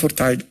ist ein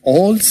Vorteil.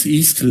 Holz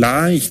ist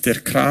leicht,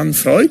 der Kran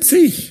freut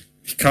sich.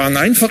 Ich kann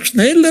einfach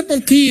schneller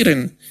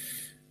montieren.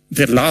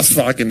 Der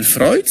Lastwagen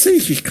freut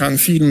sich, ich kann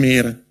viel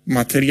mehr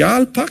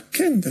Material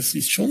packen, das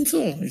ist schon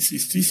so. Sie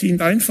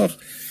sind einfach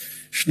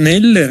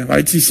schneller,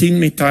 weil sie sind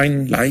mit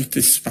ein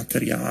leichtes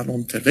Material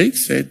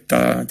unterwegs.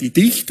 Da die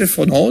Dichte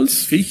von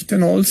Holz,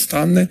 Fichtenholz,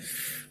 Tanne,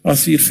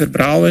 was wir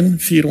verbrauchen,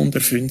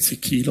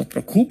 450 Kilo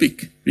pro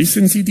Kubik.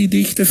 Wissen Sie die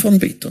Dichte von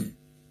Beton?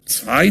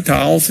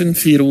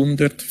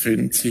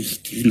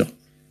 2450 Kilo.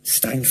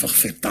 Ist einfach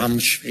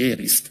verdammt schwer,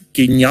 ist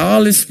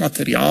geniales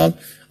Material,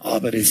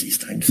 aber es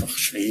ist einfach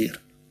schwer.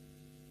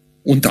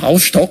 Und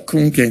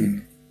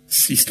Aufstockungen,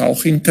 das ist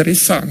auch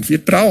interessant. Wir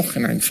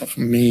brauchen einfach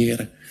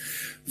mehr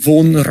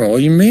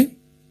Wohnräume.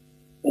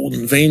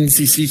 Und wenn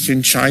Sie sich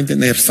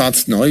entscheiden,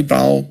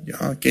 Ersatzneubau,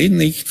 ja, geht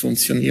nicht,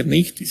 funktioniert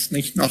nicht, ist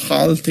nicht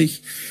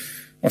nachhaltig.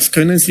 Was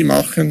können Sie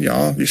machen?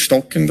 Ja, wir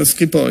stocken das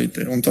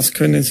Gebäude. Und das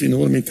können Sie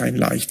nur mit einem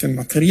leichten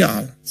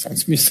Material.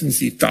 Sonst müssen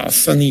Sie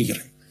das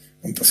sanieren.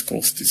 Und das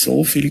kostet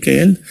so viel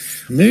Geld.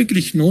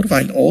 Möglich nur,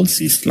 weil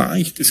Holz ist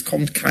leicht, es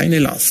kommt keine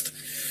Last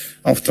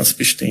auf das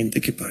bestehende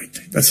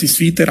Gebäude. Das ist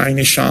wieder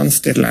eine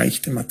Chance der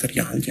leichten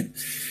Materialien.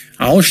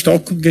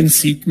 Ausstockungen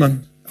sieht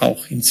man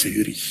auch in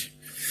Zürich.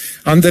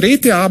 An der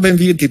ETH haben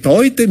wir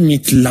Gebäude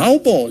mit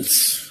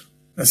Laubholz.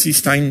 Das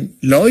ist ein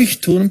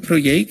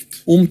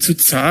Leuchtturmprojekt, um zu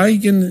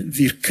zeigen,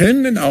 wir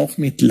können auch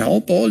mit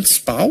Laubholz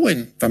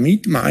bauen.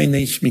 Damit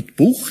meine ich mit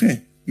Buche,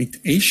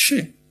 mit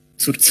Esche.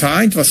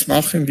 Zurzeit, was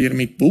machen wir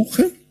mit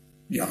Buche?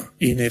 Ja,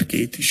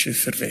 energetische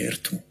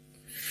Verwertung.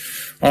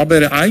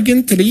 Aber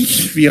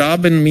eigentlich, wir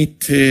haben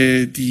mit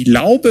die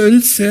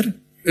Laubhölzer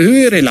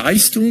höhere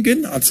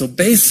Leistungen, also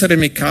bessere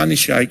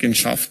mechanische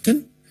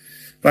Eigenschaften,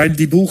 weil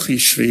die Buche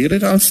ist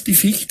schwerer als die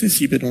Fichte,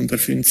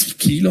 750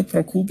 Kilo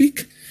pro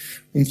Kubik.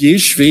 Und je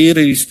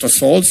schwerer ist das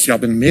Holz, sie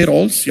haben mehr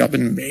Holz, sie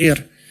haben mehr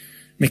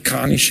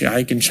mechanische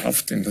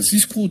Eigenschaften. Das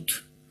ist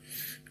gut.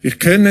 Wir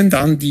können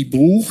dann die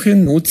Buche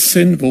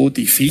nutzen, wo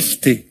die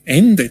Fichte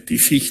endet. Die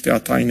Fichte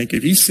hat eine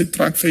gewisse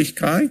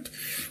Tragfähigkeit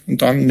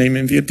und dann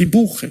nehmen wir die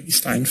Buche,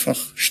 ist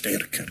einfach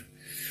stärker.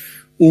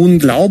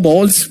 Und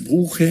Laubholz,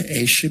 Buche,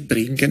 Esche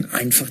bringen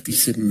einfach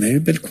diese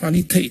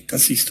Möbelqualität.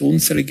 Das ist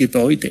unsere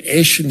Gebäude,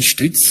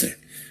 Eschenstütze.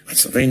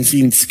 Also wenn Sie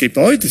ins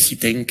Gebäude Sie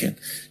denken,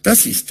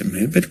 das ist die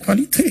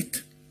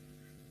Möbelqualität.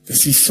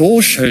 Das ist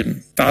so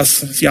schön, dass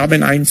Sie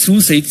haben einen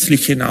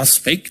zusätzlichen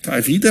Aspekt,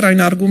 wieder ein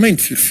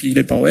Argument für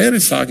viele Bauherren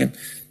sagen,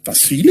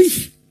 das will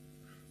ich,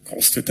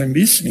 kostet ein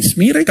bisschen, ist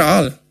mir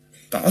egal,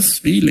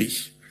 das will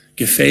ich,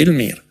 gefällt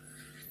mir.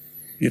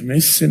 Wir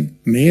müssen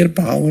mehr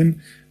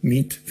bauen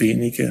mit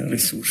weniger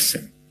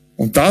Ressourcen.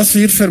 Und das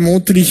wird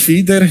vermutlich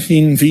wieder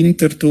in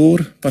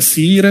Winterthur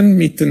passieren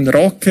mit dem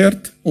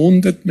Rockert,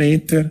 100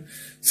 Meter,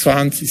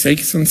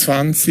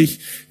 2026.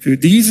 Für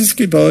dieses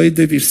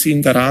Gebäude, wir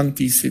sind daran,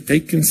 dieses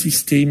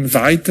Deckensystem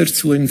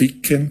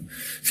weiterzuentwickeln.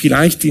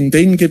 Vielleicht in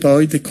dem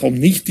Gebäude kommt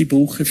nicht die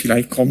Buche,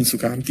 vielleicht kommt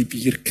sogar die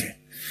Birke.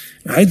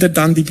 Leider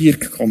dann die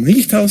Birke kommt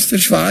nicht aus der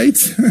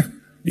Schweiz.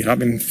 Wir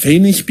haben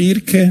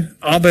Pfennigbirke,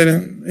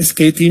 aber es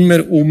geht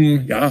immer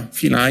um, ja,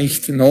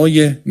 vielleicht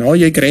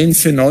neue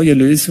Grenzen, neue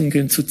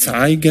Lösungen zu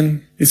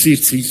zeigen. Es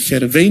wird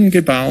sicher, wenn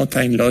gebaut,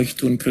 ein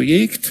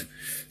Leuchtturmprojekt,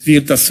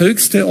 wird das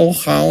höchste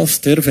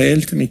Hochhaus der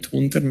Welt mit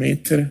 100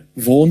 Meter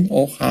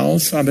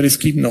Wohnhochhaus, aber es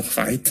gibt noch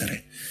weitere.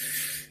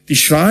 Die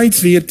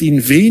Schweiz wird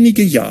in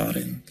wenigen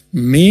Jahren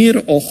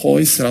mehr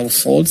Hochhäuser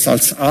aus Holz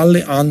als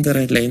alle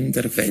anderen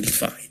Länder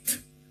weltweit.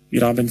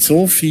 Wir haben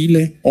so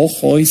viele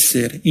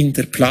Hochhäuser in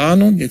der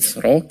Planung,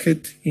 jetzt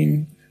Rocket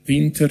in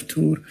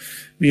Winterthur.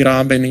 Wir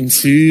haben in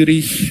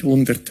Zürich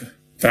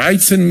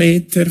 113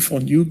 Meter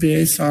von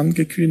UBS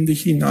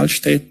angekündigt in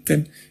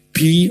Altstetten,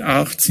 Pi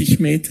 80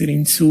 Meter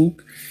in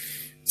Zug,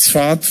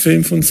 Zwart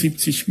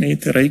 75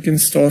 Meter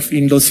Regensdorf,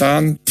 in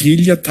Lausanne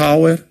Tilia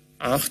Tower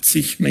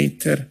 80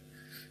 Meter.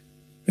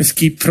 Es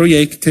gibt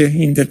Projekte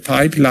in der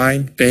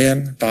Pipeline,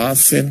 Bern,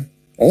 Basel.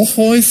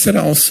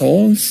 Hochhäuser aus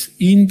Holz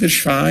in der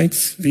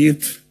Schweiz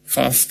wird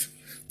fast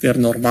der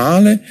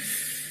normale.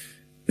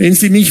 Wenn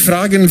Sie mich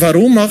fragen,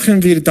 warum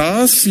machen wir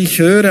das? Ich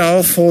höre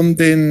auch von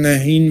den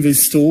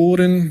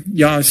Investoren,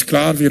 ja, ist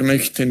klar, wir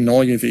möchten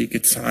neue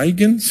Wege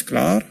zeigen, ist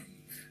klar.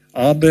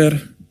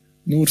 Aber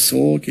nur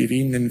so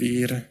gewinnen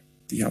wir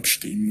die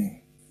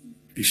Abstimmung.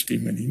 Wir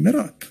stimmen immer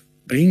ab.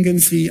 Bringen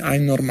Sie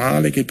ein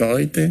normales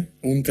Gebäude,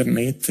 100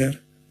 Meter,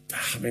 da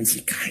haben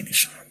Sie keine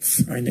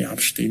Chance, eine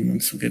Abstimmung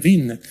zu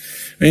gewinnen.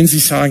 Wenn Sie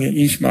sagen,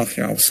 ich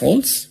mache aus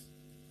Holz,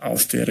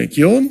 aus der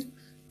Region,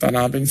 dann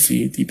haben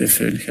Sie die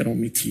Bevölkerung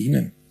mit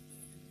Ihnen.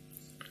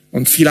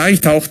 Und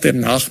vielleicht auch der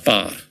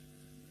Nachbar,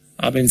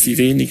 haben Sie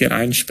weniger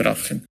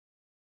Einsprachen.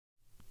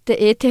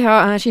 Der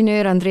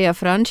ETH-Ingenieur Andrea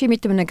Frangi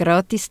mit einem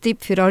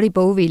Gratistipp für alle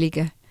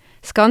Bauwilligen.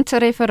 Das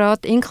ganze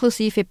Referat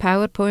inklusive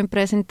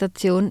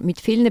PowerPoint-Präsentation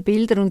mit vielen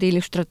Bildern und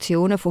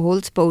Illustrationen von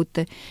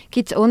Holzbauten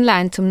gibt es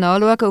online zum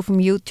Nachschauen auf dem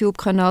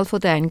YouTube-Kanal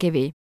der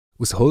NGW.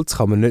 Aus Holz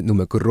kann man nicht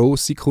nur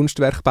grosse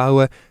Kunstwerke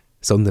bauen,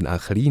 sondern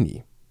auch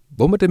kleine,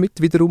 wo man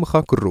damit wiederum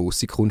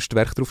grosse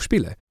Kunstwerke drauf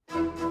spielen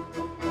kann.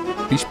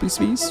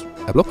 Beispielsweise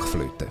eine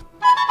Blockflöte.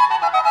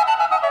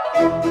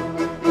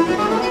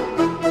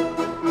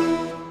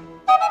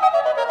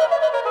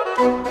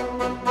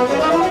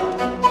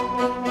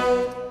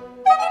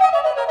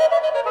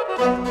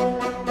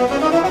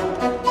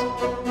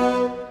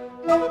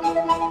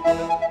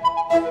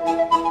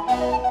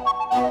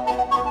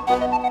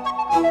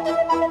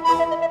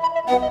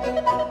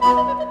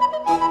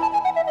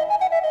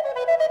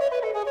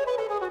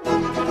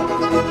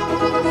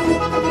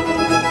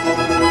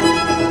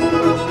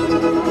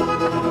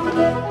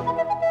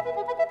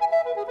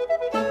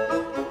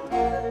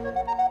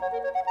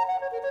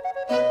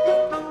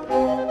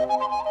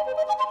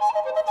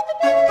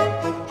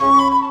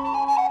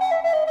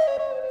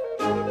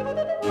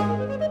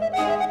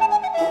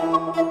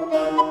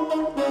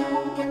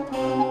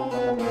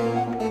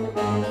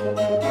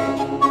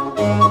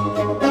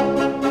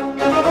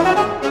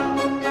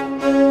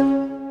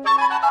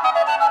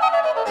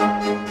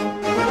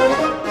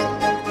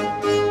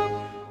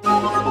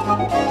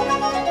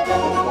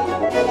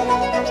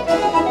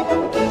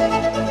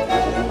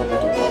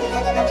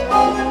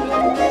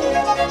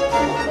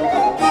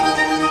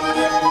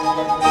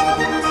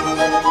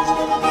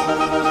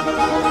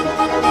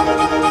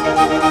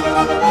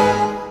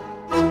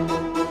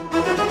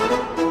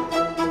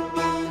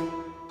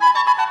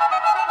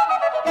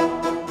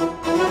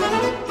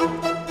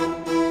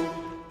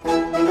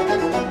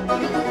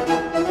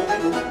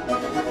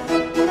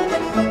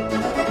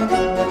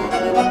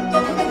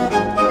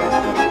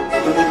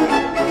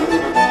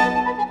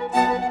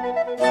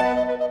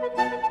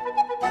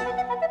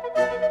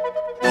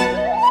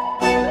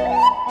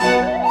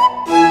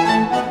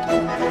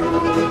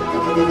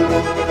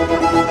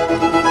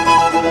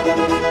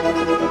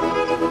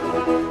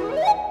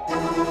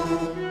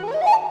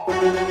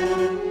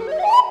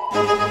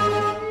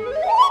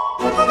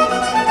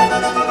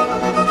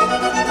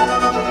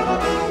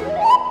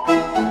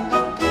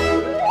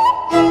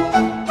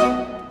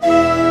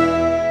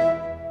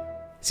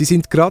 Sie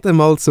sind gerade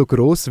mal so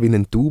gross wie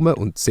ein Daumen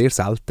und sehr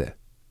selten.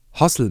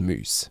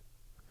 Haselmäuse.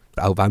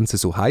 Auch wenn sie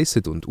so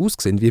heissen und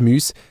aussehen wie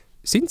Mäuse,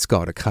 sind es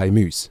gar keine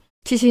Mäuse.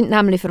 Sie sind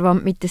nämlich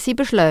verwandt mit den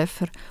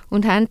Siebenschläfern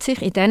und haben sich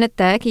in diesen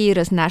Tagen in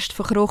ihr Nest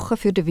verkrochen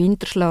für den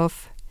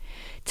Winterschlaf.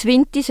 Zu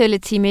Winter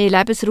sollen sie mehr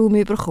Lebensraum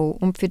bekommen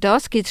und für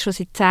das gibt es schon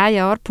seit 10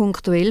 Jahren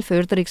punktuell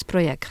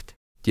Förderungsprojekte.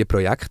 Die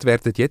Projekte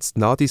werden jetzt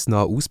nach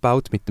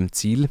ausgebaut mit dem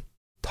Ziel,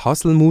 die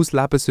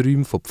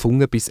Haselmaus-Lebensräume von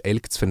Pfungen bis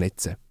Elk zu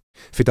vernetzen.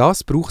 Für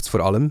das braucht es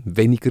vor allem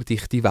weniger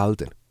dichte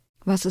Wälder.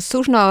 Was es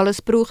sonst noch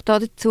alles braucht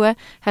dazu,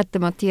 hat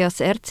Matthias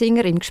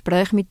Erzinger im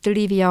Gespräch mit der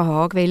Livia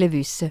Haag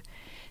wissen.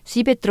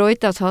 Sie betreut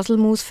das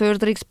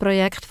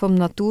Haselmaus-Förderungsprojekt vom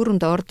Natur-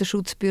 und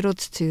Artenschutzbüro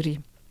zu Zürich.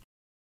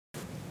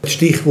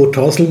 Stichwort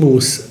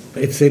Haselmaus.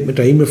 Jetzt redet man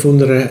da immer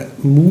von einer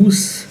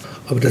Maus,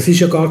 aber das ist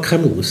ja gar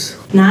keine Maus.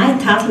 Nein,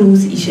 die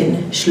Haselmaus ist ein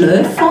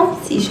Schläfer.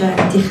 Sie ist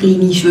die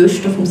kleine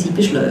Schwester vom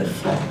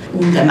Siebenschläfer.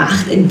 Und er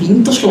macht einen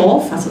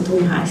Winterschlaf, also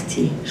darum heisst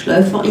sie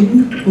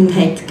Schläferin und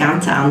hat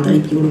ganz andere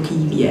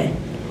Biologie wie,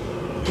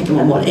 sagen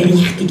wir mal, eine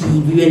richtige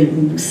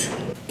Wühlmaus.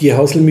 Die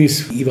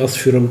Haselmäuse, in was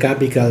für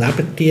Umgebungen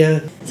leben die?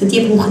 Also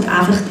die brauchen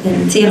einfach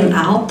einen sehr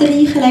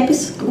artenreichen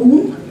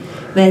Lebensraum,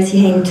 weil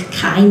sie haben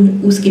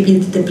keinen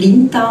ausgebildeten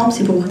Blinddarm.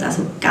 Sie brauchen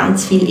also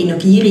ganz viel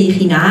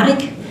energiereiche Nahrung.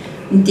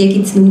 Und die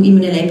gibt es nur in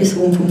einem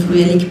Lebensraum vom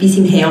Frühling bis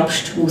im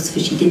Herbst, wo es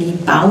verschiedene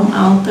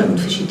Baumarten und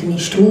verschiedene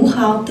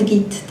Straucharten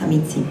gibt,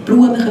 damit sie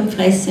Blumen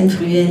fressen im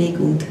Frühling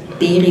und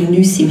Beeren und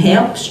Nüsse im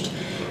Herbst.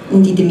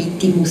 Und in der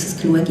Mitte muss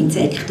es genug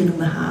Insekten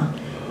haben,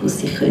 die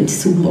sich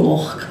das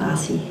Sommerloch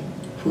quasi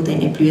von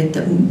diesen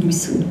Blüten und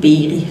Nüsse und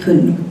Beeren nutzen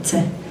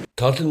können.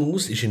 Die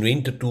Haselmaus ist in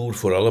Winterthur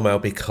vor allem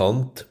auch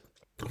bekannt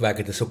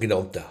wegen der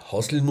sogenannten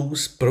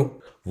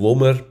Haselmausbrücke, die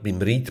man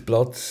beim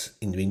Reitplatz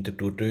in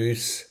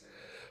Winterthur-Dös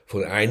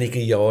vor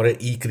einigen Jahren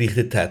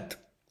eingerichtet hat.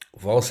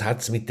 Was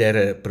hat es mit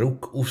dieser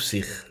Brücke auf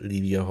sich,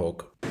 Livia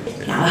Haag?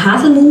 Ja, eine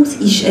Haselmaus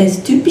ist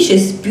ein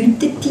typisches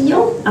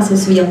Beutetier. Also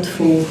es wird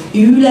von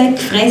Eulen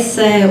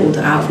gefressen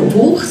oder auch von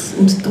Wuchs.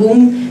 Und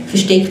darum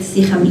versteckt es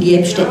sich am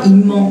liebsten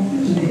immer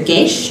im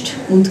Gest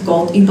und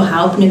geht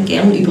überhaupt nicht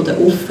gern über den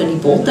offenen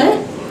Boden.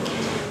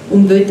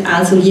 Und will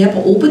also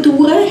lieber oben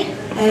durch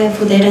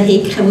von dieser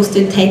Hecke, die es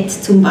dort hat,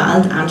 zum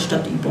Wald,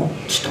 anstatt über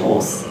die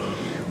Strasse.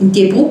 Und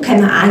diese Brücke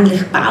haben wir eigentlich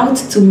gebaut, um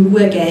zu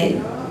schauen,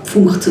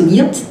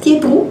 funktioniert diese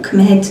Brücke.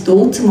 Man hat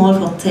dort mal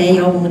vor 10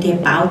 Jahren, als wir die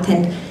gebaut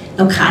haben,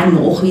 noch keinen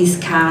Nachweis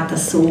gehabt,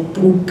 dass so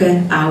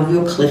Brücken auch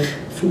wirklich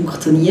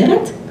funktionieren.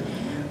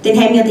 Dann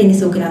haben wir den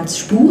sogenannten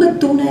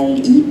Spurentunnel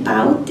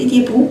eingebaut in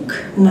diese Brücke.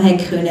 Und man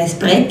konnte ein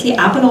Brettchen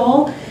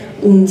runterlassen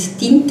und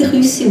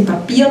Tintenküsse und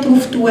Papier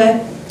drauf tun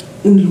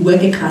und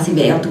schauen, quasi,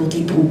 wer durch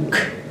die Brücke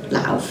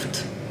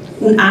läuft.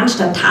 Und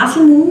anstatt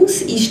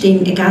Haselmaus ist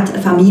dann gerade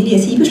eine Familie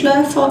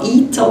Siebenschläfer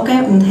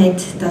eingezogen und hat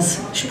das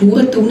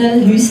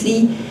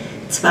Spurentunnelhäuschen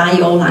 2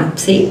 Jahre lang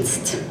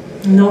besetzt.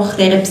 Nach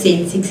dieser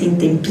Besetzung sind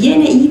dann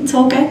Bienen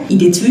eingezogen. In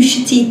der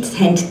Zwischenzeit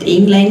haben die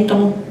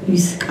Engländer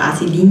uns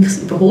quasi links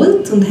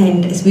überholt und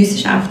haben ein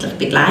wissenschaftlich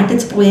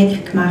begleitetes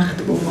Projekt gemacht,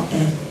 wo man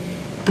eine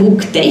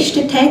Brücke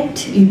getestet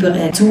hat über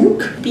eine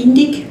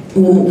Zugbindung,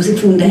 wo man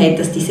herausgefunden hat,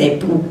 dass diese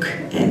Brücke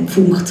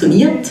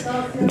funktioniert.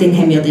 Und dann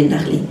haben wir dann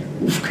ein bisschen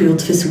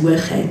aufgehört, versuchen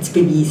zu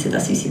beweisen,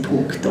 dass unsere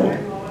Brücke da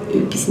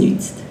etwas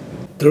nützt.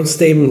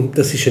 Trotzdem,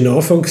 das war ein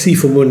Anfang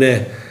von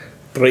einem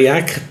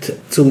Projekt,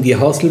 um die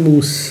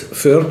Haselmaus zu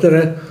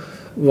fördern.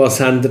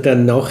 Was habt ihr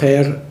dann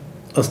nachher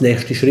als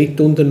nächsten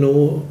Schritt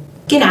unternommen?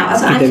 Genau,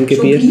 also eigentlich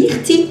schon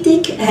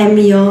gleichzeitig haben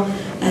wir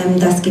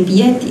das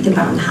Gebiet in der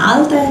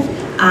Bannhalde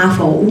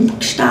angefangen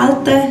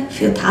umgestalten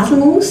für die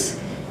Haselmaus.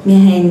 Wir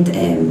haben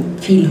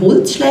viele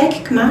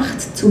Holzschläge gemacht,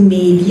 um mehr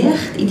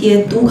Licht in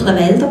die dunklen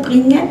Wälder zu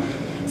bringen.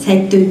 Es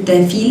hat dort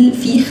viele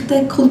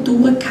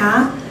Fichtenkulturen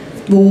gehabt,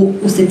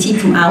 die aus der Zeit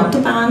des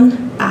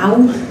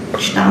Autobahnbau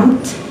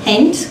gestammt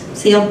haben,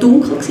 sehr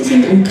dunkel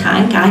waren und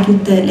kein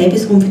geeigneter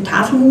Lebensraum für die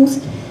Haselmaus.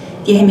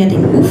 Die haben wir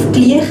dann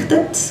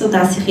aufgelichtet,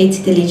 sodass sich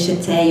jetzt in den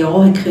letzten 10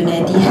 Jahren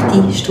eine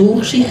dichte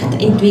Strauchschicht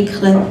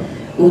entwickeln konnte,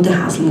 die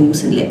der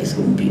Haselmaus einen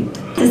Lebensraum bietet.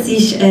 Das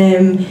ist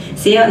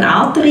sehr ein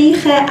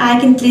artenreicher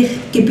eigentlich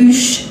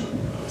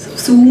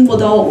Gebüschsum, der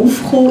hier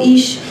aufgekommen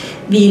ist,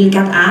 weil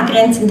gerade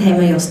angrenzend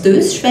haben wir ja das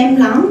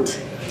Dösschwemmland,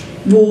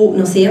 wo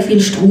noch sehr viele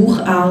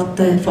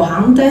Straucharten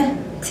vorhanden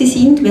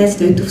waren, weil es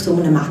dort auf so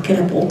einem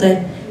mackeren Boden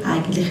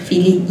eigentlich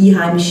viele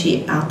einheimische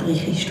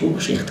artenreiche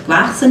Strauchschicht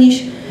gewachsen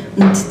ist.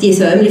 Und die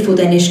Säumchen von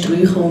diesen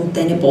Sträuchern und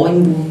diesen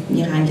Bäumen, die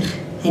wir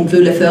eigentlich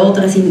wollten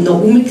fördern, sind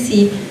noch rum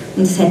gewesen.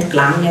 Und es hat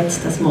gelangt,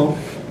 dass man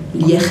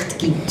Licht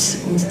gibt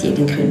und die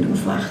dann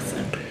aufwachsen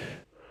können.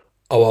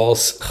 Aber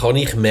was kann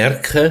ich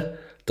merken,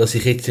 dass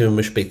ich jetzt in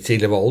einem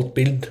speziellen Wald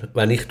bin,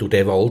 wenn ich durch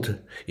diesen Wald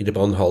in der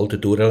Bannhalde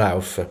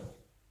durchlaufe?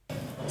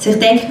 Also ich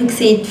denke, man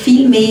sieht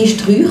viel mehr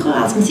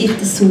Sträucher, als man sich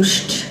das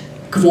sonst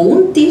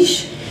gewohnt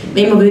ist.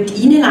 Wenn man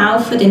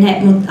reinlaufen will, dann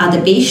hat man an der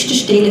besten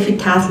Stelle für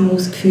die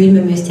Haselmaus das Gefühl,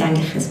 man müsste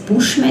eigentlich ein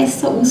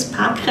Buschmesser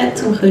auspacken,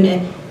 um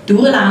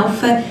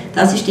durchlaufen.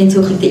 Das ist dann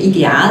so ein der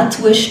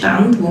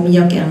Idealzustand, den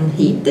wir gerne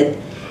hätten.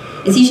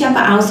 Es ist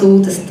aber auch so,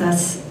 dass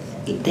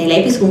der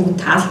Lebensraum, den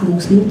die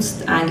Haselmaus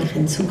nutzt, eigentlich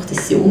ein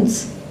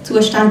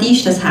Sukzessionszustand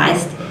ist. Das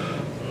heisst,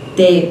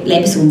 der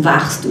Lebensraum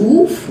wächst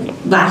auf,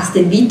 wächst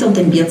dann weiter und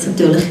dann wird es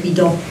natürlich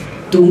wieder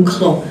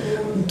dunkler.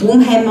 Und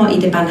darum haben wir in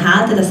der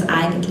Bannhalde das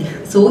eigentlich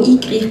so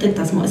eingerichtet,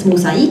 dass man ein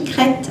Mosaik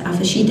hat an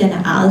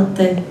verschiedenen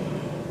alten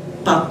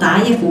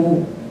Parteien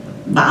von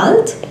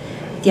Wald.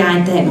 Die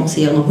eine hat man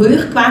sehr noch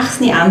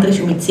hochgewachsene, andere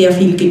schon mit sehr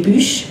viel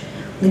Gebüsch.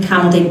 Und dann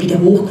kann man dann bei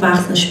den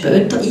Hochgewachsenen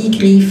später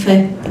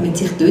eingreifen, damit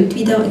sich dort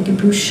wieder ein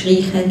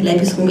gebüschreicher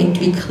Lebensraum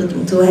entwickelt.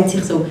 Und so hat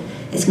sich so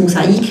ein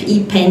Mosaik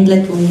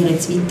eingependelt, das wir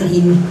jetzt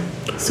weiterhin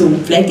so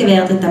pflegen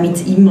werden, damit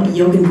es immer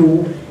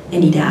irgendwo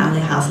einen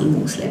idealen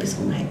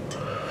Haselmaus-Lebensraum hat.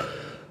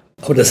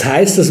 Aber das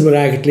heisst, dass man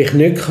eigentlich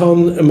nicht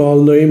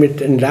mal neu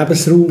mit einem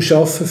Lebensraum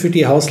schaffen für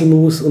die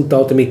Haselmaus und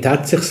damit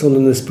hat sich,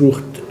 sondern es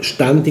braucht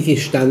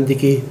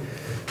ständige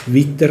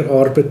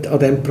Weiterarbeit an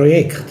diesem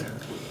Projekt.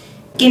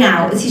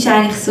 Genau, es ist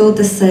eigentlich so,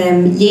 dass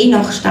je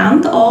nach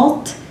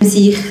Standort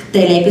sich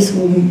der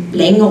Lebensraum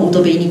länger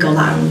oder weniger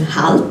lang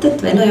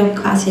hält, weil er ja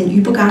quasi ein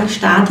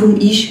Übergangsstadium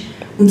ist.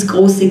 Und das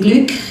grosse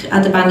Glück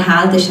an der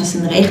Bannhalde ist, dass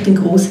ein recht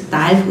grosser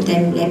Teil von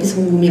dem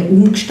Lebensraum, den wir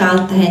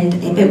umgestaltet haben,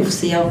 eben auf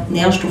sehr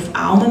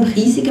nährstoffarmem,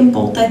 kiesigem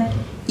Boden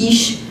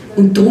ist.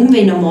 Und darum,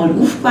 wenn er mal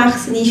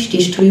aufgewachsen ist,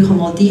 die Sträucher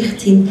mal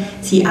dicht sind,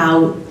 sie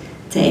auch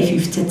 10,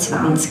 15,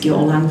 20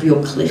 Jahre lang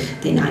wirklich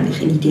dann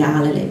eigentlich einen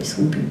idealen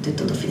Lebensraum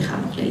bietet oder vielleicht auch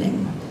noch ein bisschen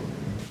länger.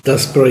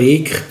 Das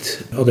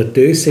Projekt an der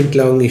Dös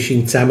entlang ist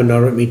in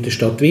Zusammenarbeit mit der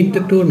Stadt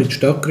Winterthur, mit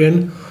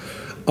Stadtgrün,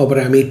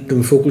 aber auch mit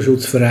dem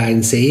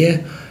Vogelschutzverein Seen.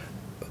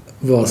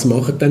 Was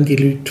machen dann die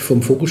Leute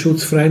vom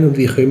Vogelschutzverein und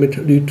wie kommen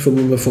die Leute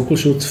vom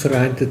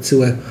Vogelschutzverein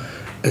dazu, ein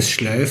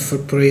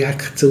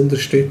Schläferprojekt zu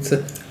unterstützen?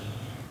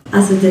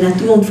 Also der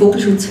Natur- und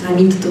Vogelschutzverein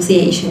Winterthur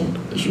See ist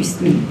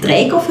ein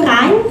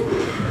Trägerverein,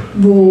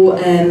 der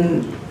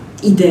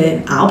in der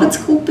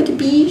Arbeitsgruppe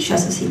dabei ist.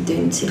 Also sie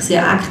engagieren sich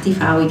sehr aktiv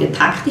auch in der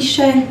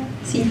taktischen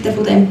Seite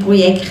von dem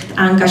Projekt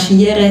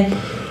engagieren.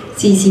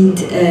 Sie sind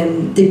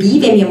dabei,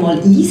 wenn wir mal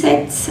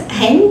Einsätze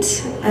haben,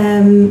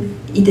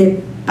 in der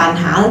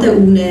Bannhalde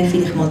unten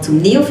vielleicht mal zum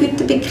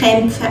Neophyten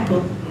bekämpfen.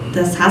 Aber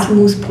das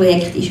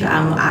Haselmaus-Projekt ist ja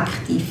auch noch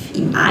aktiv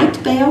im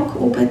Eidberg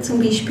oben zum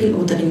Beispiel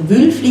oder in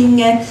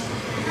Wülflingen.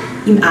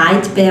 Im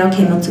Eidberg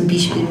haben wir zum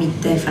Beispiel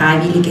mit den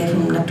Freiwilligen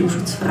vom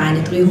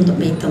Naturschutzverein 300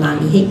 Meter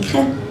lange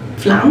Hecken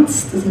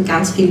gepflanzt. Da sind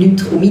ganz viele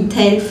Leute, die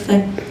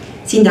mithelfen.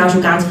 Es sind auch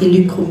schon ganz viele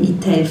Leute, die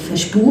mithelfen,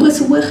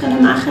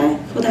 Spurensuchen machen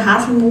von der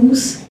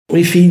Haselmaus.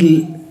 Wie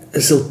viele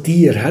so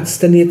Tiere hat es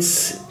denn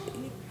jetzt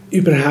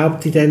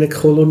überhaupt in diesen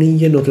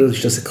Kolonien? Oder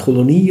ist das eine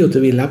Kolonie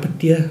oder wie leben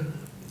die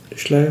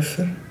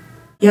Schläfer?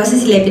 Ja, also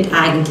sie leben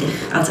eigentlich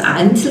als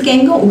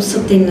Einzelgänger, außer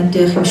dann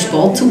natürlich im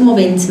Sportsommer,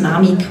 wenn die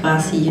Mami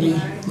quasi ihre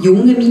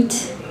Jungen mit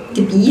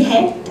dabei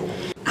hat.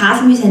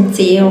 Haselmäuse haben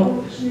sehr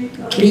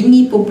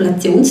geringe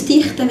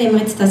Populationsdichte, wenn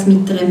man jetzt das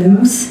mit einer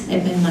Maus,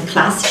 eben einer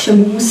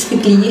klassischen Maus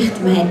vergleicht.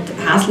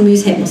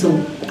 Haselmäuse hat man so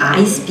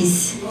 1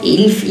 bis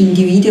 11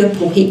 Individuen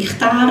pro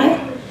Hektare.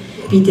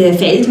 Bei den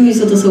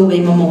Feldmäusen oder so,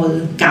 wenn man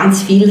mal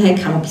ganz viel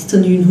hat, kann man bis zu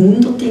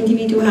 900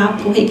 Individuen haben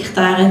pro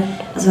Hektare.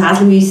 Also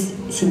Haselmäuse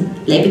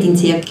leben in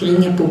sehr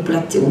geringen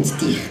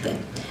Populationsdichten.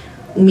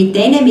 Und mit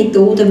diesen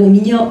Methoden,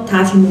 die wir die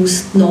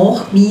Haselmaus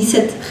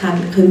nachweisen,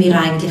 können wir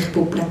eigentlich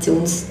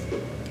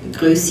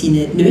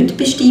Populationsgrössen nicht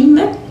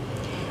bestimmen.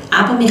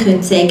 Aber wir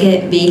können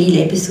sagen, welche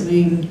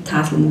Lebensräume die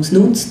Haselmaus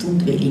nutzt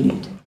und welche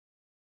nicht.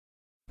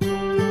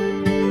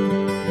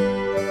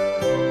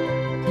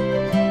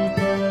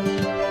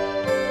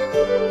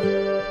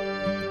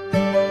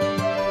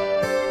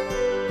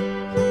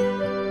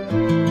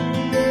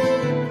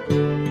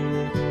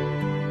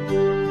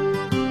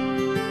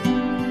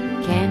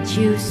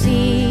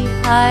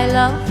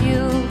 love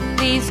you,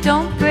 please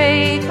don't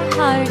break my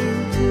heart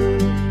in two.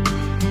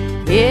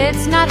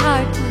 It's not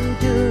hard to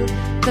do,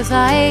 'cause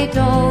I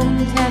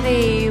don't have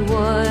a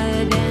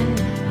wooden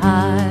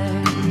heart.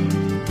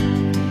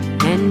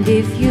 And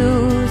if you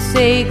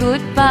say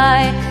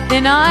goodbye,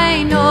 then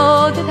I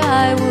know that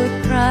I would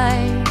cry.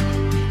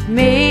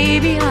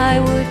 Maybe I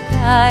would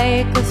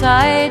die, 'cause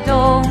I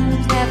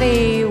don't have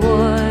a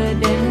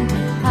wooden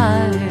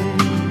heart.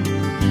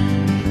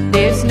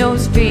 There's no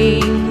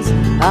strings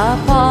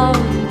upon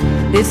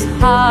this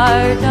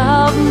heart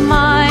of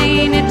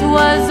mine. It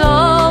was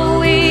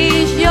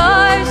always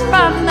yours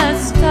from the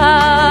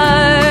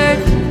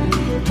start.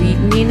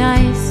 Treat me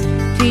nice,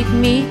 treat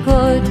me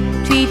good,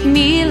 treat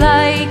me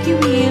like you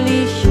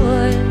really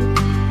should.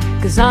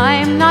 'Cause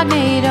I'm not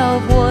made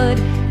of wood,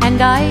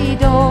 and I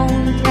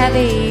don't have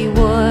a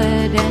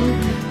wooden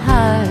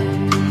heart.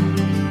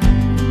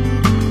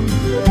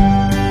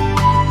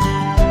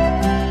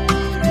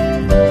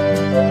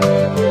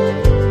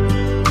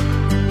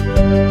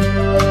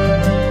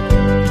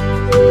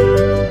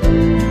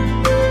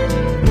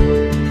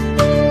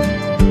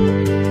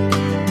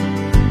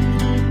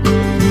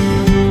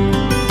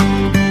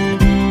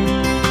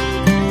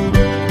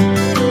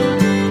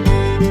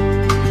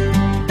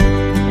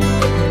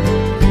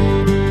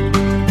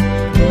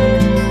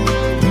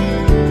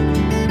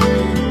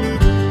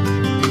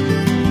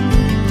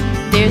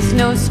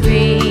 No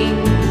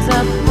strings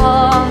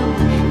upon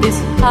this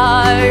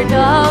heart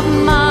of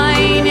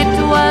mine. It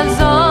was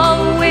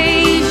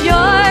always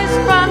yours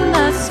from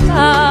the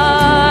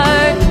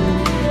start.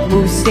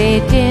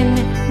 Musetin,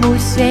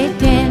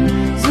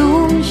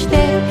 zum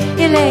steht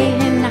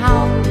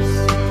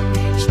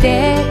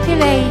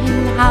in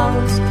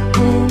Haus,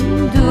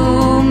 und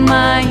du,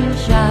 mein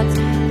Schatz,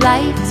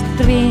 bleibst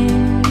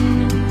drin.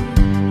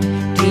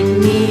 Treat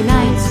me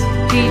nice,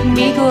 treat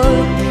me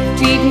good,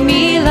 treat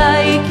me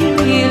like you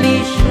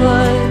really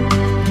should.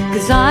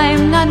 'Cause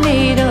I'm not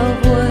made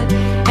of wood,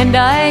 and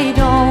I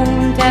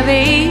don't have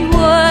a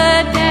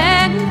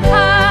wooden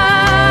heart.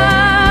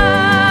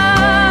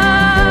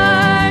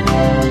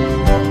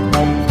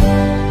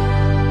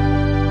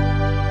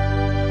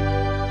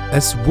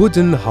 Ein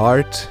Wooden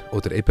Heart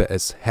oder eben ein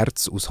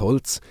Herz aus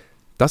Holz,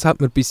 das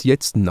hat man bis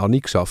jetzt noch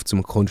nicht geschafft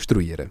zum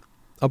Konstruieren.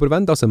 Aber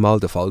wenn das einmal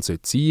der Fall sein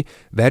sollte,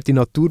 wäre die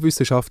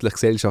Naturwissenschaftliche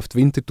Gesellschaft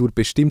Winterthur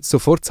bestimmt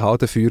sofort zu haben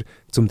dafür,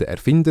 um den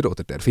Erfinder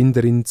oder die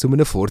Erfinderin zu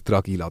einem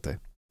Vortrag einzuladen.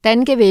 Die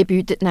NGW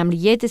bietet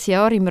nämlich jedes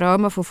Jahr im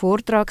Rahmen von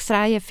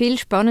Vortragsreihen viel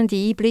spannende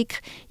Einblicke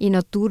in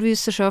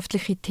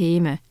naturwissenschaftliche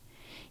Themen.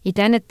 In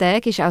diesen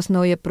Tagen ist auch das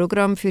neue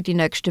Programm für die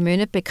nächsten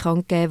Monate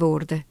bekannt gegeben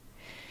worden.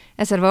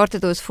 Es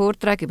erwartet uns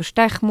Vorträge über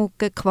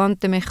Stechmucke,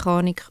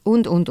 Quantenmechanik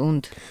und.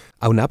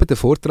 Auch neben der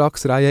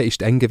Vortragsreihe ist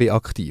die NGW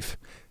aktiv.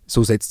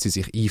 So setzt sie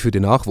sich ein für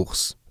den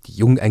Nachwuchs, die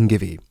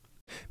Jung-NGW.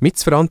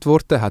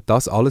 Mitzuverantworten hat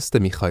das alles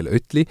der Michael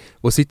Oettli,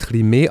 der seit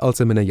etwas mehr als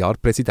einem Jahr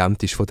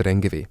Präsident ist von der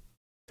NGW.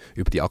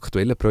 Über die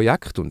aktuellen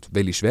Projekte und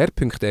welche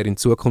Schwerpunkte er in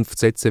Zukunft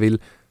setzen will,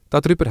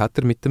 darüber hat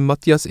er mit dem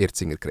Matthias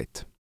Erzinger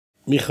geredet.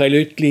 Michael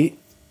Oettli,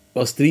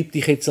 was treibt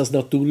dich jetzt als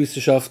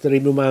Naturwissenschaftler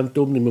im Moment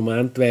um? Im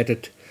Moment werden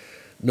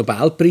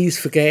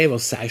Nobelpreise vergeben.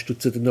 Was sagst du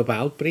zu den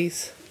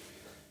Nobelpreisen?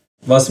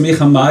 Was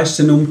mich am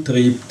meisten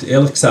umtreibt,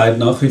 ehrlich gesagt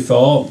nach wie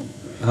vor,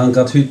 ich habe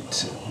gerade heute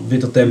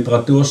wieder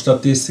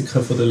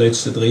Temperaturstatistiken von den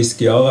letzten 30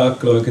 Jahren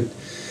angeschaut,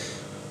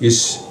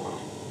 ist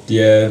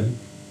die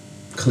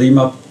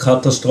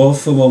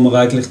Klimakatastrophe, wo wir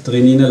eigentlich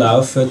drin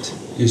hineinlaufen,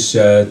 ist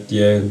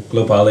die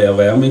globale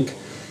Erwärmung,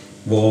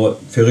 die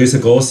für uns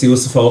eine grosse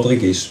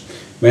Herausforderung ist.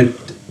 Wenn du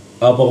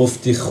aber auf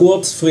die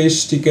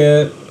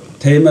kurzfristigen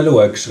Themen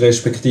schaust,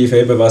 respektive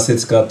eben, was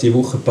jetzt gerade diese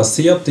Woche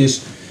passiert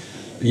ist,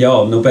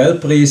 ja,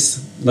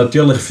 Nobelpreis,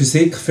 natürlich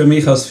Physik für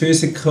mich als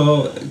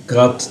Physiker,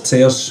 gerade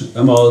zuerst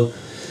einmal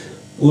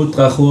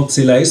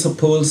ultrakurze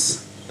Laserpuls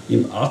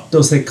im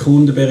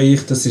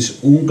Attosekundenbereich, das ist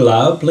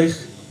unglaublich.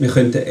 Wir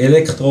können den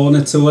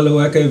Elektronen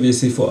zuschauen, wie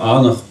sie von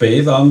A nach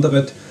B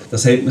wandern.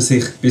 Das hätte man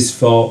sich bis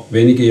vor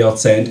wenigen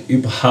Jahrzehnten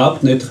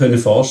überhaupt nicht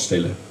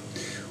vorstellen.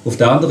 Auf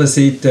der anderen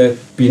Seite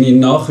bin ich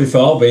nach wie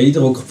vor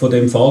beeindruckt von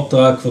dem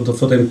Vortrag oder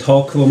von dem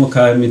Talk, den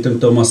wir mit dem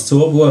Thomas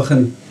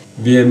Zurbuchen,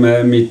 wie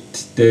man mit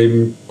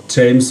dem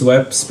James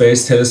Webb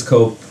Space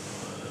Telescope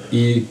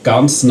in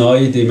ganz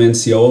neue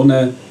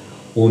Dimensionen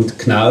und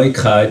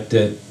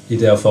Genauigkeiten in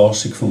der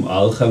Erforschung vom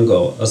All kann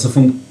gehen. Also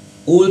vom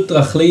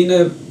ultra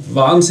kleinen,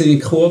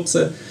 wahnsinnig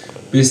kurzen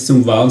bis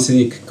zum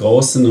wahnsinnig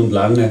grossen und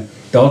langen.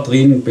 Da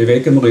drin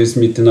bewegen wir uns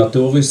mit den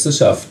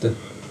Naturwissenschaften.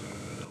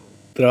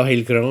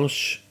 Rahel Grange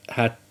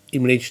hat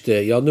im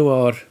letzten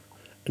Januar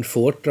einen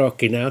Vortrag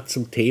genau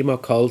zum Thema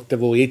gehalten,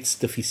 wo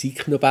jetzt der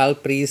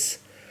Physik-Nobelpreis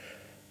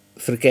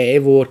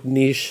vergeben worden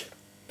ist.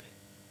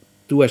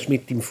 Du hast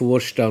mit dem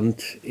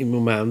Vorstand im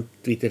Moment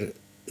wieder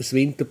ein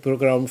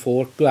Winterprogramm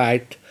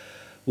vorgelegt,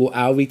 wo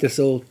auch wieder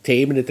so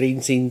Themen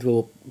drin sind,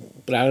 die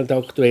brennend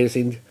aktuell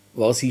sind.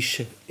 Was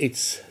ist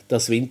jetzt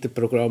das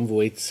Winterprogramm,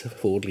 das jetzt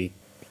vorliegt?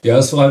 Ja,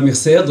 es freut mich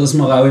sehr, dass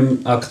wir auch im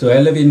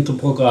aktuellen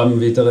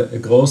Winterprogramm wieder eine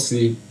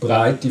grosse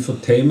Breite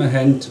von Themen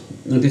haben.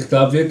 Und ich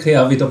glaube wirklich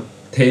auch wieder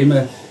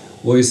Themen,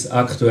 die uns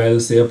aktuell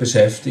sehr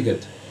beschäftigen.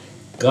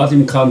 Gerade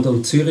im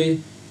Kanton Zürich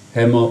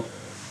haben wir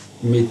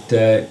mit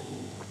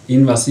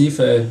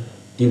invasiven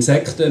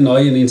Insekten,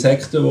 neuen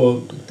Insekten, die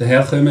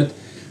daherkommen,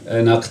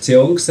 eine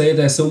Aktion gesehen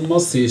diesen Sommer.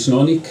 Sie war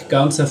noch nicht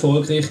ganz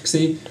erfolgreich.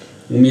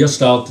 Und wir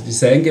starten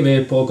das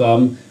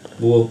NGW-Programm,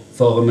 das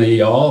vor einem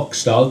Jahr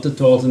gestaltet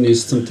worden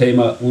ist zum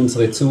Thema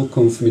 «Unsere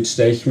Zukunft mit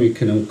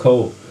Stechmücken und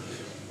Co.»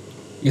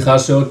 Ich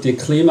habe schon die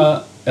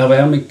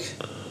Klimaerwärmung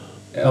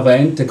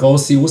erwähnt, eine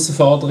grosse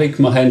Herausforderung.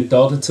 Wir haben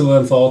dazu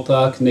einen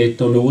Vortrag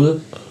 «Netto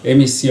Null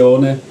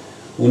Emissionen».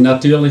 Und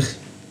natürlich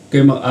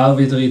gehen wir auch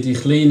wieder in die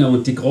kleinen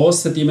und die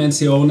grossen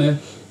Dimensionen.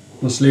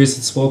 Wir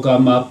schließen das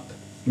Programm ab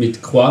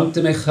mit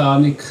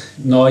Quantenmechanik,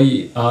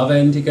 neue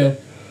Anwendungen.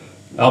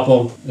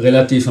 Aber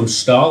relativ am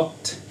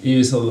Start, in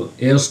unserer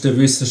ersten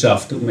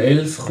Wissenschaft um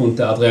 11 kommt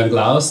der Adrian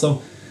Glauser.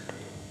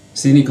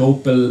 Seine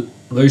Gruppe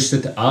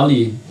rüstet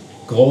alle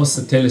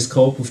grossen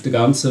Teleskope auf der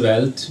ganzen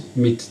Welt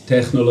mit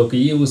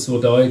Technologie aus, die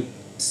hier in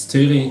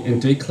Zürich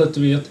entwickelt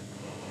wird.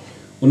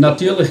 Und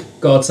natürlich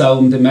geht es auch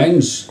um den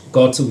Menschen,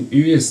 geht es um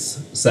uns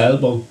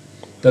selber.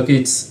 Da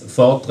gibt es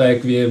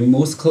Vorträge wie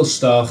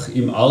 «Muskelstark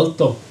im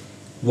Alter»,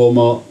 wo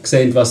wir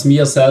sehen, was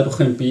wir selber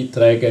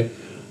beitragen können.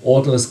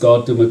 Oder es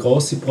geht um eine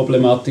grosse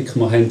Problematik.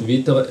 Wir haben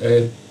wieder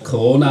eine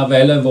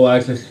Corona-Welle, die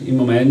eigentlich im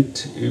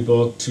Moment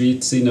über die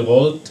Schweiz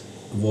hineinrollt,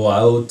 wo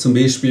auch zum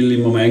Beispiel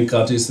im Moment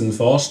gerade unseren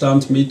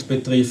Vorstand mit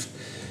betrifft.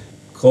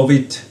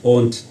 Covid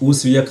und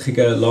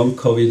Auswirkungen,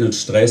 Long-Covid und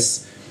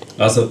Stress.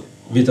 Also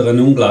wieder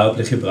eine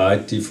unglaubliche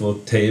Breite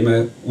von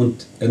Themen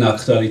und eine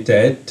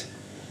Aktualität,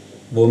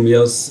 wo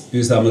wir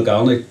uns einmal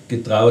gar nicht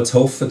getrauen zu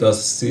hoffen,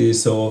 dass sie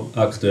so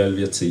aktuell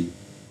wird sein.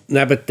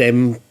 Neben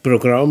dem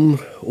Programm,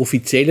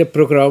 offiziellen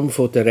Programm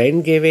von der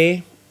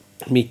NGW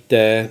mit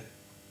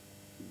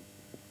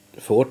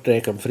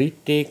Vorträgen am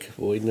Freitag,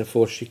 die in der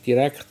Forschung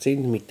direkt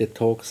sind, mit den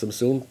Talks am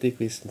Sonntag,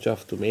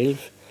 Wissenschaft um 11,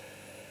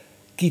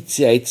 gibt es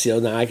ja jetzt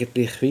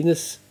eigentlich wie eine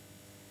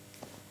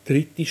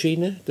dritte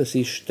Schiene. Das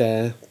ist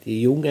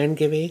die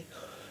Jung-NGW.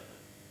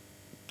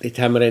 Dort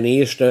haben wir eine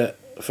erste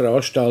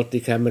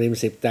Veranstaltung im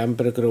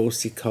September eine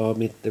grosse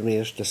mit dem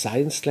ersten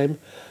Science Slam.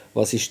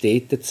 Was ist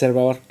dort zu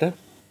erwarten?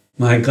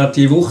 Wir hatten gerade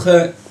diese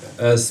Woche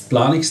ein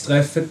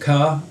Planungstreffen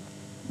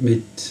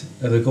mit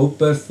einer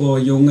Gruppe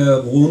von Jungen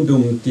rund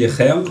um die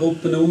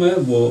Kerngruppen herum,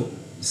 die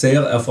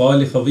sehr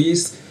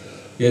erfreulicherweise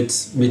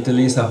jetzt mit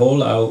Livia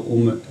Haag auch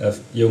um eine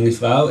junge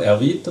Frau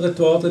erweitert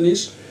worden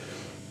ist.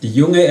 Die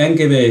junge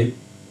NGW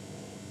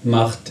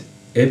macht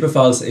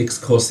ebenfalls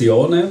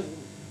Exkursionen.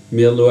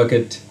 Wir schauen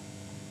den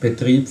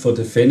Betrieb von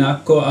der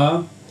FENACO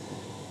an.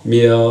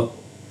 Wir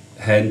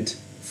haben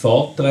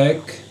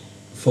Vorträge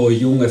von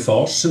jungen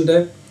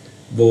Forschenden,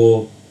 die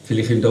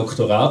vielleicht im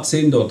Doktorat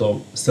sind oder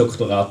das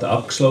Doktorat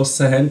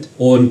abgeschlossen haben.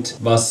 Und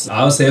was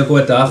auch sehr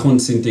gut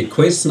ankommt, sind die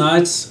Quiz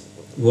Nights,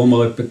 die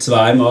wir etwa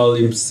 2-mal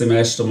im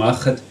Semester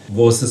machen,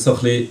 wo es so ein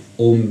bisschen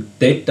um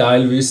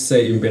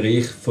Detailwissen im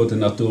Bereich der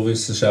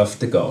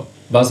Naturwissenschaften geht.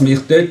 Was mich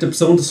dort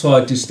besonders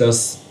freut, ist,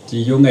 dass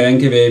die junge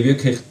NGW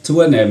wirklich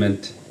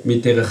zunehmend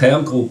mit ihrer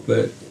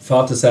Kerngruppe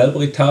Vater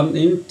selber in die Hand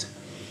nimmt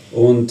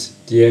und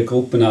die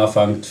Gruppen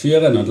anfängt zu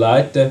führen und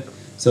leiten,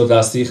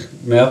 sodass ich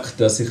merke,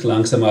 dass ich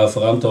langsam auch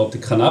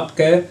Verantwortung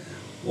abgeben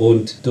kann.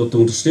 Und durch die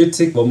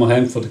Unterstützung, die wir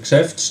haben von der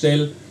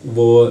Geschäftsstelle,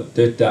 die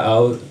dort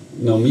auch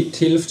noch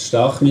mithilft,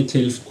 stark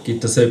mithilft,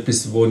 gibt es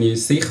etwas, wo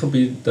ich sicher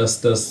bin,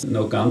 dass das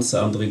noch ganz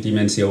andere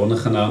Dimensionen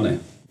annehmen kann.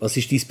 Was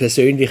ist dein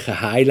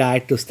persönliches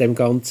Highlight aus dem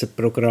ganzen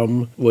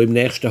Programm, das im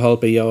nächsten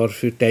halben Jahr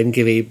für die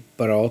NGW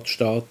parat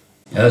steht?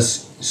 Ja,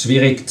 es ist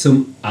schwierig,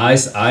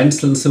 eins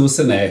einzeln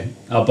rauszunehmen.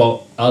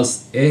 Aber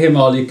als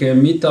ehemaliger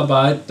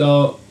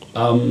Mitarbeiter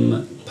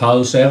am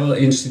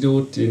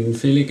Paul-Scherrer-Institut in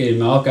Villingen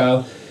im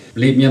Aargau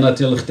bleibt mir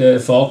natürlich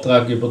der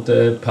Vortrag über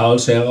den Paul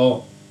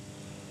Scherrer,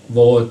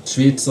 der die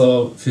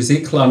Schweizer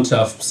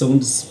Physiklandschaft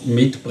besonders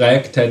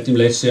mitgeprägt hat im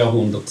letzten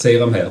Jahrhundert,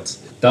 sehr am Herzen.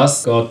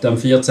 Das geht am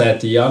 14.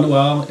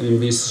 Januar in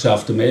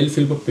Wissenschaft um 11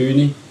 über die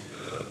Bühne.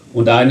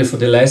 Und einer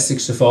der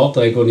lässigsten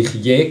Vorträge, die ich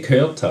je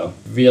gehört habe,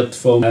 wird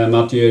von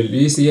Mathieu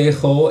Lusier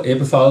kommen,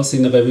 ebenfalls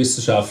in einer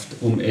Wissenschaft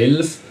um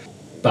 11.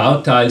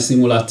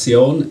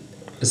 Bauteilsimulation.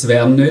 Es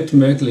wäre nicht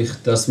möglich,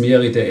 dass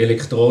wir in der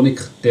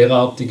Elektronik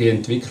derartige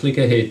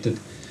Entwicklungen hätten,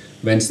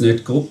 wenn es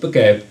nicht Gruppen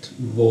gibt,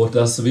 wo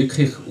das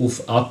wirklich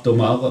auf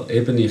atomarer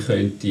Ebene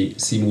könnte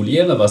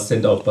simulieren, was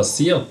denn da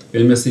passiert.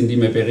 Weil wir sind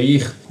in einem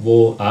Bereich,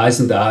 wo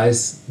 1 und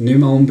 1 nicht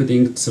mehr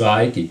unbedingt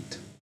 2 gibt.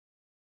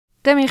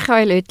 Der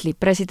Michael Oetli,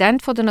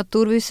 Präsident der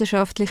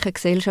Naturwissenschaftlichen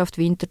Gesellschaft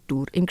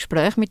Winterthur, im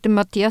Gespräch mit dem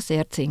Matthias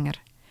Erzinger.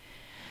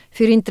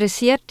 Für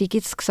Interessierte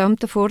gibt es das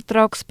gesamte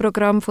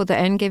Vortragsprogramm der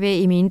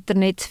NGW im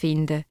Internet zu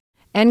finden.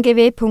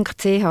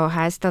 ngw.ch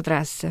heisst die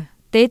Adresse.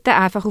 Dort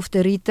einfach auf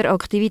den Reiter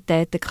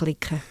Aktivitäten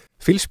klicken.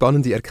 Viel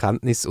spannende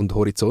Erkenntnisse und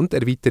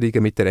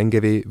Horizonterweiterungen mit der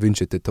NGW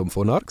wünschen Tom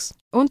von Arx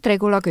und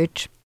Regula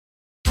Götsch.